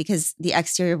do because the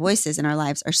exterior voices in our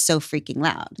lives are so freaking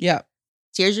loud. Yeah.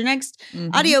 Here's your next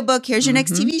audiobook. Here's your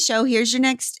next TV show. Here's your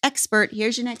next expert.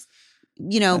 Here's your next,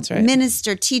 right.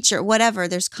 minister, teacher, whatever.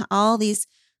 There's all these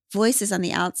voices on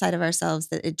the outside of ourselves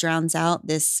that it drowns out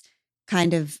this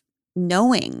kind of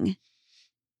knowing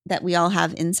that we all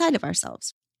have inside of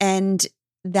ourselves. And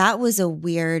that was a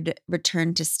weird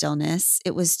return to stillness.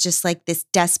 It was just like this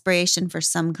desperation for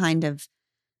some kind of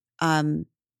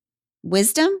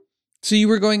wisdom. So you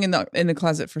were going in the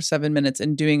closet for 7 minutes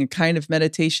and doing a kind of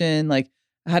meditation. Like,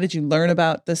 how did you learn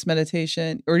about this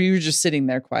meditation? Or you were just sitting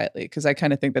there quietly? Because I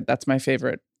kind of think that that's my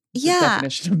favorite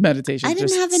definition of meditation. I didn't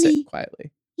just have sit any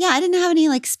quietly. Yeah, I didn't have any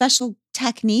like special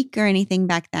technique or anything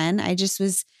back then. I just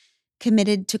was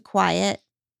committed to quiet.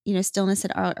 Stillness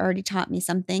had already taught me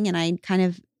something, and I kind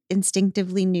of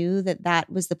instinctively knew that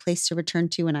was the place to return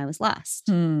to when I was lost.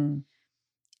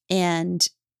 And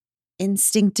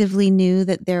instinctively knew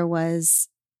that there was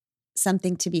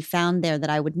something to be found there that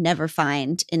I would never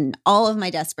find in all of my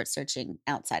desperate searching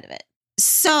outside of it.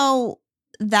 So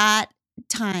that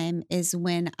time is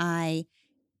when I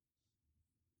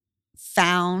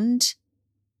found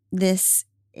this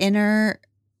inner,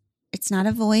 it's not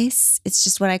a voice, it's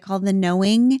just what I call the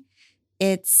knowing.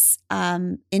 It's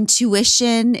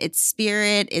intuition, it's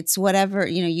spirit, it's whatever,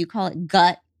 you call it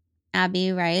gut,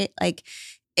 Abby, right? Like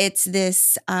it's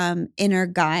this inner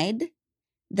guide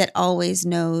that always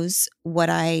knows what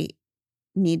I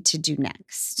need to do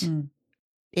next.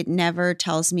 It never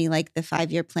tells me like the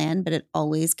 5-year plan, but it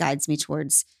always guides me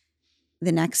towards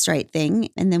the next right thing.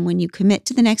 And then when you commit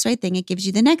to the next right thing, it gives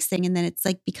you the next thing. And then it's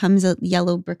like becomes a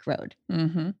yellow brick road,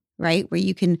 right? Where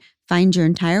you can find your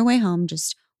entire way home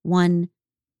just one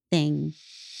thing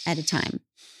at a time.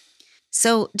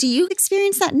 So do you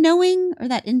experience that knowing or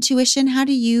that intuition? How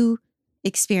do you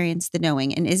experience the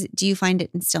knowing? And do you find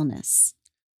it in stillness?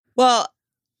 Well,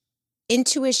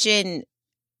 intuition,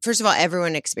 first of all,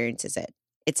 everyone experiences it.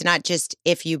 It's not just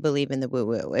if you believe in the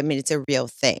woo-woo. I mean, it's a real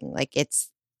thing. Like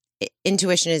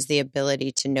intuition is the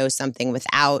ability to know something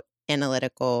without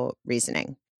analytical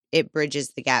reasoning. It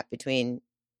bridges the gap between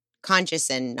conscious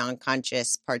and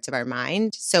non-conscious parts of our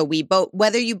mind. So we both,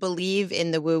 whether you believe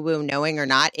in the woo-woo knowing or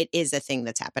not, it is a thing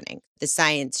that's happening. The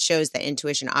science shows that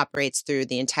intuition operates through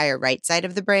the entire right side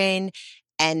of the brain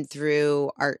and through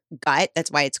our gut.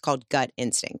 That's why it's called gut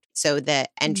instinct. So the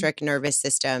enteric nervous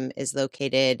system is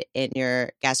located in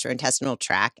your gastrointestinal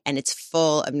tract, and it's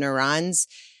full of neurons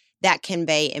that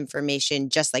convey information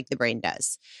just like the brain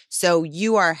does. So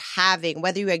you are having,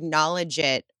 whether you acknowledge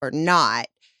it or not,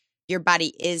 your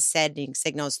body is sending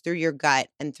signals through your gut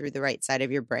and through the right side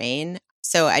of your brain.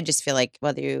 So I just feel like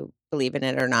whether you believe in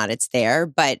it or not, it's there.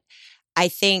 But I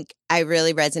think I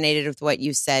really resonated with what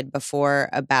you said before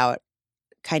about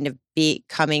kind of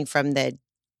coming from the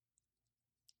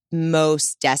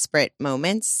most desperate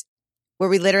moments where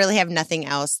we literally have nothing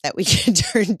else that we can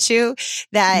turn to,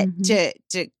 that to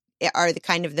are the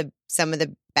kind of some of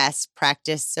the best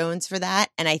practice zones for that.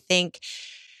 And I think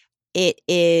it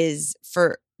is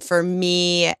for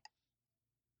me,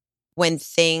 when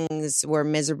things were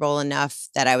miserable enough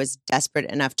that I was desperate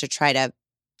enough to try to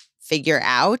figure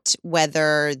out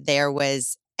whether there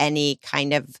was any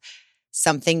kind of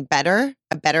something better,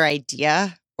 a better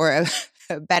idea, or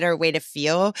a better way to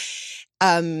feel.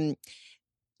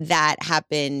 That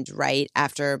happened right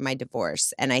after my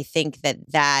divorce. And I think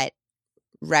that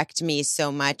wrecked me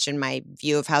so much in my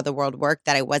view of how the world worked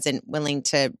that I wasn't willing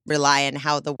to rely on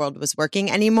how the world was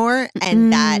working anymore.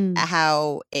 And that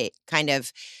how it kind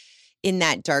of, in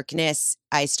that darkness,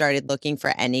 I started looking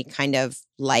for any kind of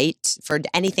light, for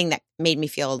anything that made me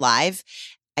feel alive.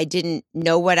 I didn't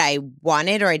know what I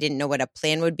wanted, or I didn't know what a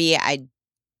plan would be. I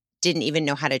didn't even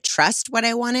know how to trust what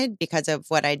I wanted because of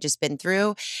what I'd just been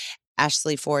through.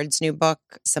 Ashley Ford's new book,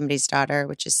 Somebody's Daughter,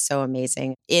 which is so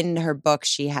amazing. In her book,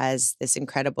 she has this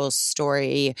incredible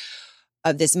story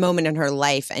of this moment in her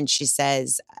life. And she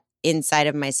says, inside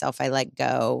of myself, I let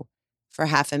go. For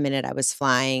half a minute, I was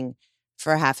flying.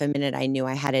 For half a minute, I knew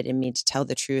I had it in me to tell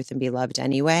the truth and be loved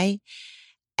anyway.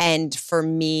 And for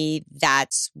me,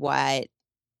 that's what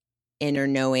inner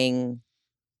knowing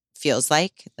feels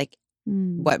like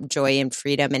what joy and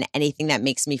freedom and anything that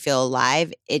makes me feel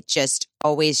alive. It just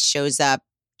always shows up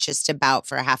just about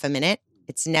for half a minute.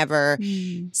 It's never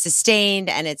sustained,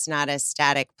 and it's not a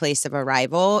static place of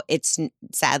arrival. It's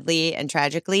sadly and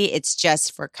tragically, it's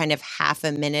just for kind of half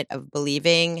a minute of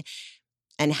believing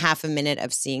and half a minute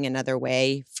of seeing another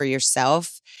way for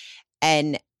yourself.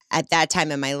 And at that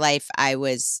time in my life, I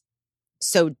was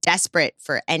so desperate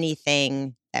for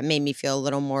anything that made me feel a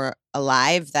little more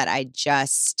alive that I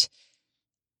just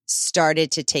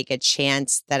started to take a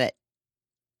chance that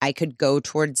I could go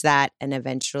towards that and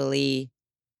eventually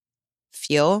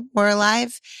feel more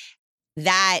alive.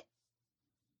 That,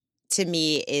 to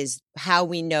me, is how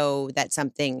we know that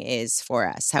something is for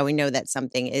us, how we know that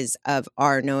something is of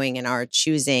our knowing and our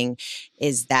choosing,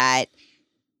 is that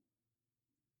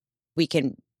we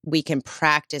can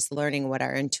practice learning what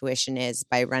our intuition is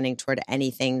by running toward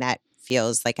anything that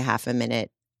feels like a half a minute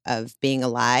of being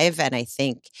alive. And I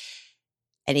think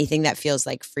anything that feels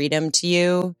like freedom to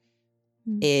you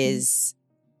is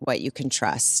what you can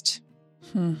trust.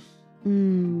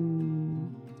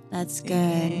 That's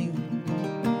good.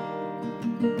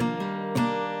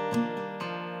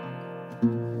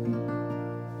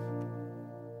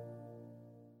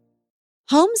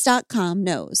 Homes.com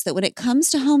knows that when it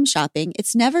comes to home shopping,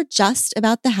 it's never just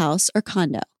about the house or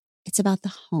condo. It's about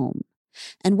the home.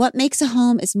 And what makes a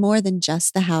home is more than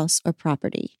just the house or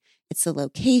property. It's the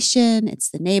location, it's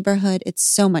the neighborhood, it's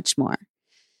so much more.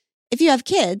 If you have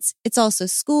kids, it's also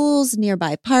schools,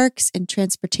 nearby parks, and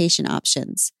transportation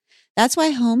options. That's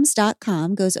why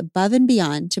Homes.com goes above and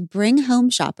beyond to bring home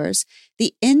shoppers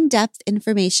the in-depth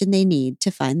information they need to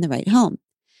find the right home.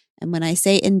 And when I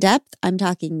say in-depth, I'm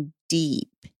talking deep.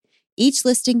 Each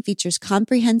listing features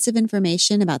comprehensive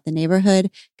information about the neighborhood,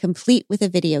 complete with a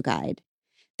video guide.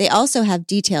 They also have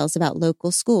details about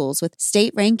local schools with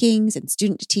state rankings and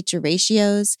student-to-teacher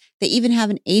ratios. They even have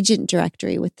an agent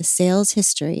directory with the sales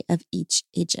history of each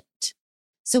agent.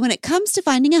 So when it comes to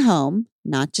finding a home,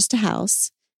 not just a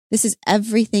house, this is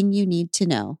everything you need to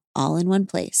know, all in one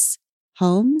place.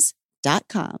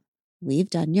 Homes.com. We've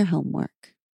done your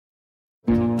homework.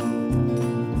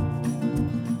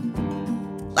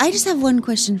 I just have one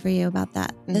question for you about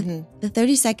that. The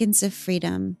 30 seconds of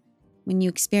freedom, when you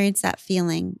experience that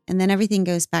feeling, and then everything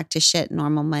goes back to shit,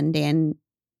 normal, mundane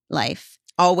life.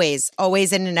 Always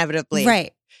and inevitably.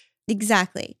 Right.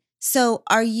 Exactly. So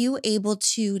are you able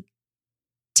to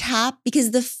tap,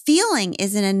 because the feeling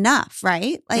isn't enough,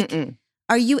 right? Like,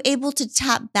 are you able to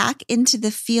tap back into the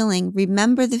feeling,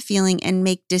 remember the feeling, and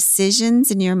make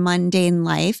decisions in your mundane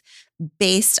life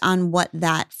based on what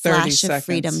that flash of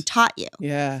freedom taught you?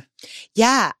 Yeah.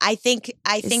 Yeah, I think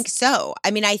so.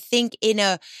 I mean, I think in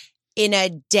a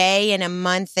day, in a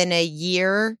month, in a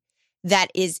year that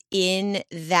is in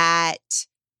that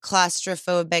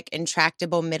claustrophobic,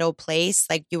 intractable middle place,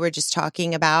 like you were just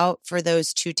talking about, for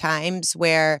those 2 times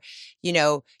where,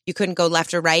 you couldn't go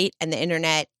left or right and the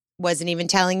internet wasn't even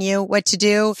telling you what to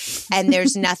do. And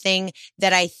there's nothing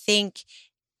that I think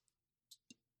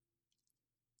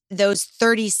those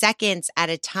 30 seconds at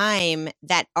a time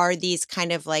that are these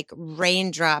kind of like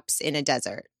raindrops in a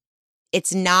desert.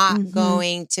 It's not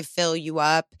going to fill you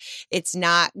up. It's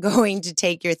not going to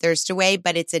take your thirst away,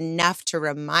 but it's enough to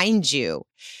remind you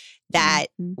that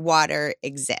water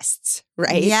exists,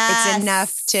 right? Yes. It's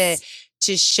enough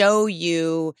to show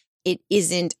you it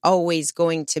isn't always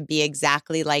going to be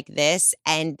exactly like this.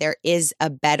 And there is a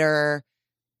better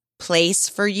place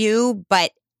for you,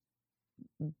 but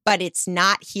it's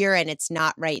not here and it's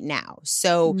not right now.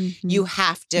 So you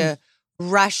have to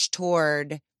rush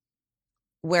toward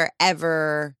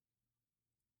whatever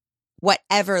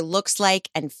looks like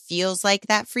and feels like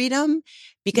that freedom,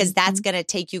 because that's going to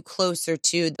take you closer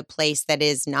to the place that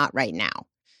is not right now.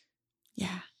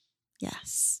 Yeah.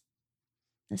 Yes.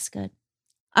 That's good.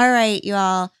 All right, you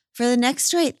all. For the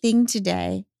next right thing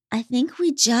today, I think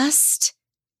we just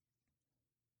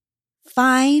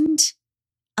find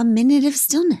a minute of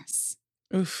stillness.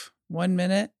 Oof, 1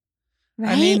 minute.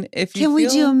 Right? I mean, Can we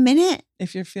do a minute?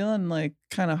 If you're feeling like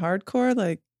kind of hardcore,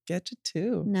 like get to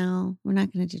 2. No, we're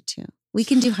not going to do 2. We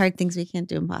can do hard things. We can't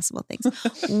do impossible things.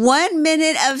 1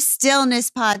 minute of stillness,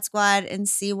 Pod Squad, and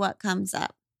see what comes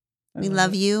up. We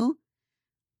love you.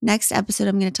 Next episode,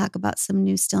 I'm going to talk about some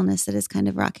new stillness that is kind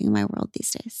of rocking my world these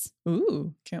days.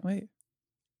 Ooh, can't wait.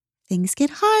 Things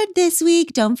get hard this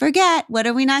week. Don't forget. What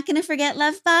are we not going to forget,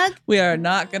 Love Bug? We are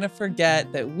not going to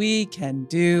forget that we can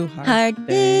do hard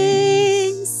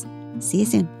things. See you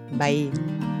soon. Bye.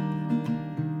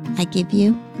 I give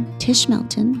you Tish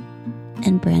Melton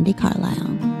and Brandi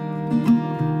Carlile.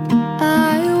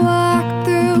 I walked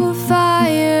through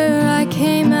fire, I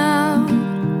came out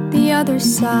the other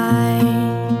side.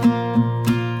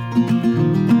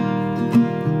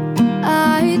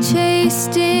 I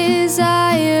chased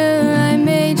desire, I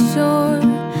made sure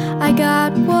I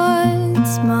got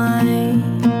what's mine.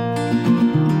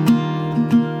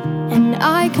 And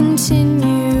I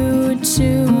continue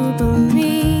to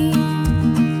believe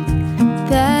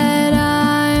that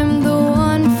I'm the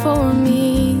one for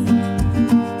me.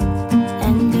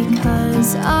 And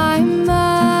because I'm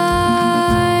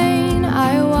mine,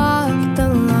 I walk the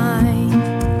line.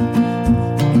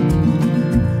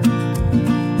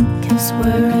 'Cause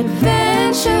we're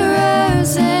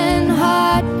adventurers and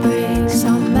heartbreaks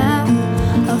on map,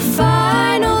 a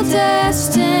final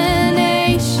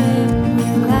destination we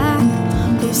lack.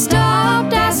 We've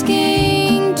stopped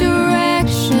asking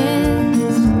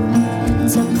directions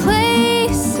to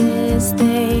places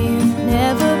they've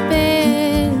never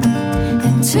been.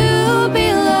 And to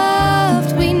be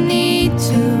loved, we need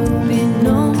to be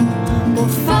known. We'll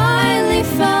finally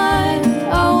find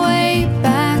our way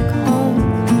back home.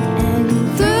 And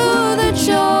through the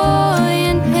joy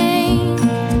and pain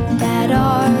that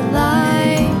our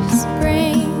lives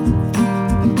bring,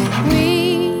 we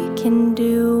can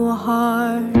do a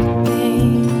hard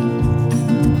thing.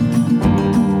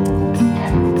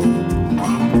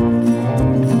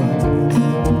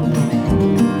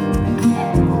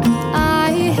 I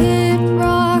hit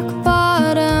rock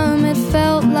bottom, it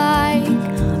felt like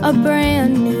a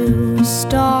brand new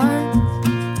start.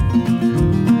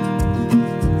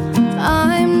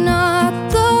 I'm not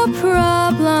the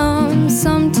problem,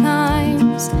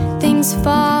 sometimes things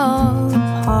fall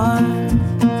apart.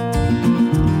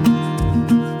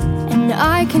 And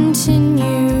I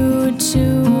continue to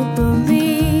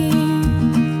believe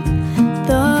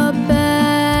the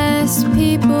best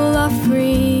people are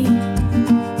free.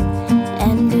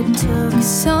 And it took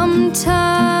some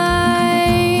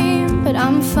time, but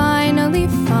I'm finally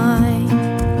fine.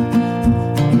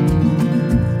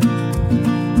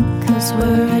 'Cause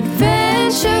we're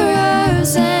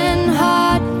adventurers and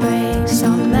heartbreaks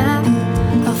on map,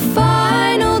 a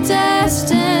final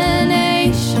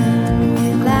destination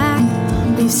we lack.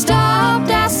 We've stopped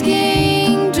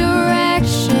asking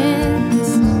directions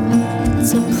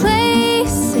to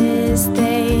places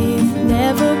they've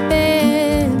never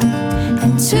been.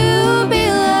 And to be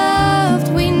loved,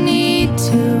 we need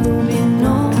to be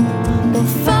known.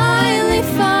 We'll finally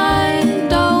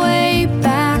find our way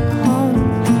back home.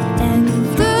 And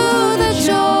through the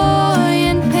joy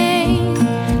and pain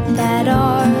that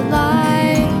our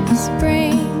lives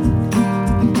bring,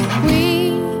 we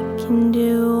can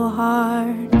do a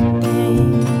hard thing.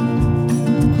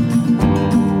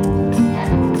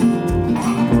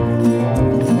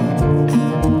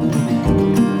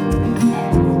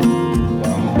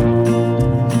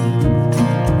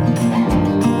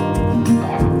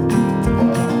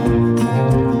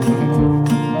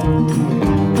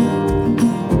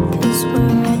 Cause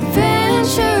we're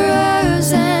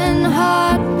adventurers and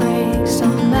heartbreaks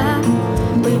on map.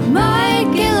 We might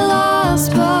get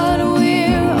lost, but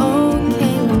we're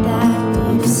okay with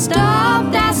that. We've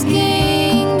stopped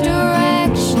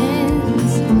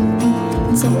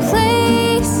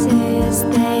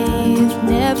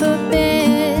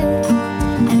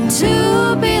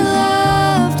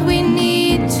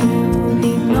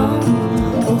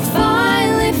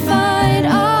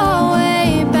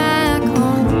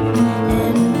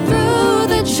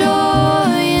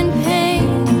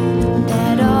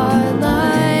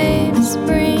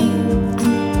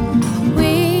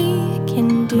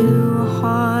do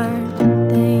hard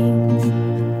things.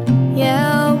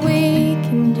 Yeah, we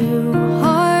can do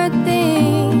hard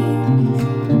things.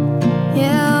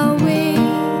 Yeah, we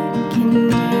can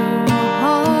do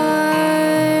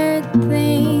hard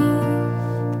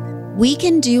things. We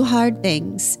Can Do Hard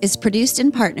Things is produced in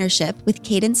partnership with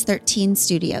Cadence 13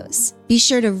 Studios. Be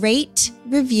sure to rate,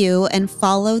 review, and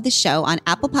follow the show on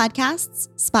Apple Podcasts,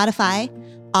 Spotify,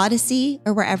 Odyssey,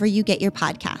 or wherever you get your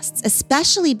podcasts.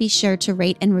 Especially be sure to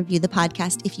rate and review the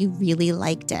podcast if you really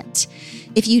liked it.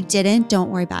 If you didn't, don't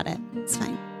worry about it. It's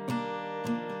fine.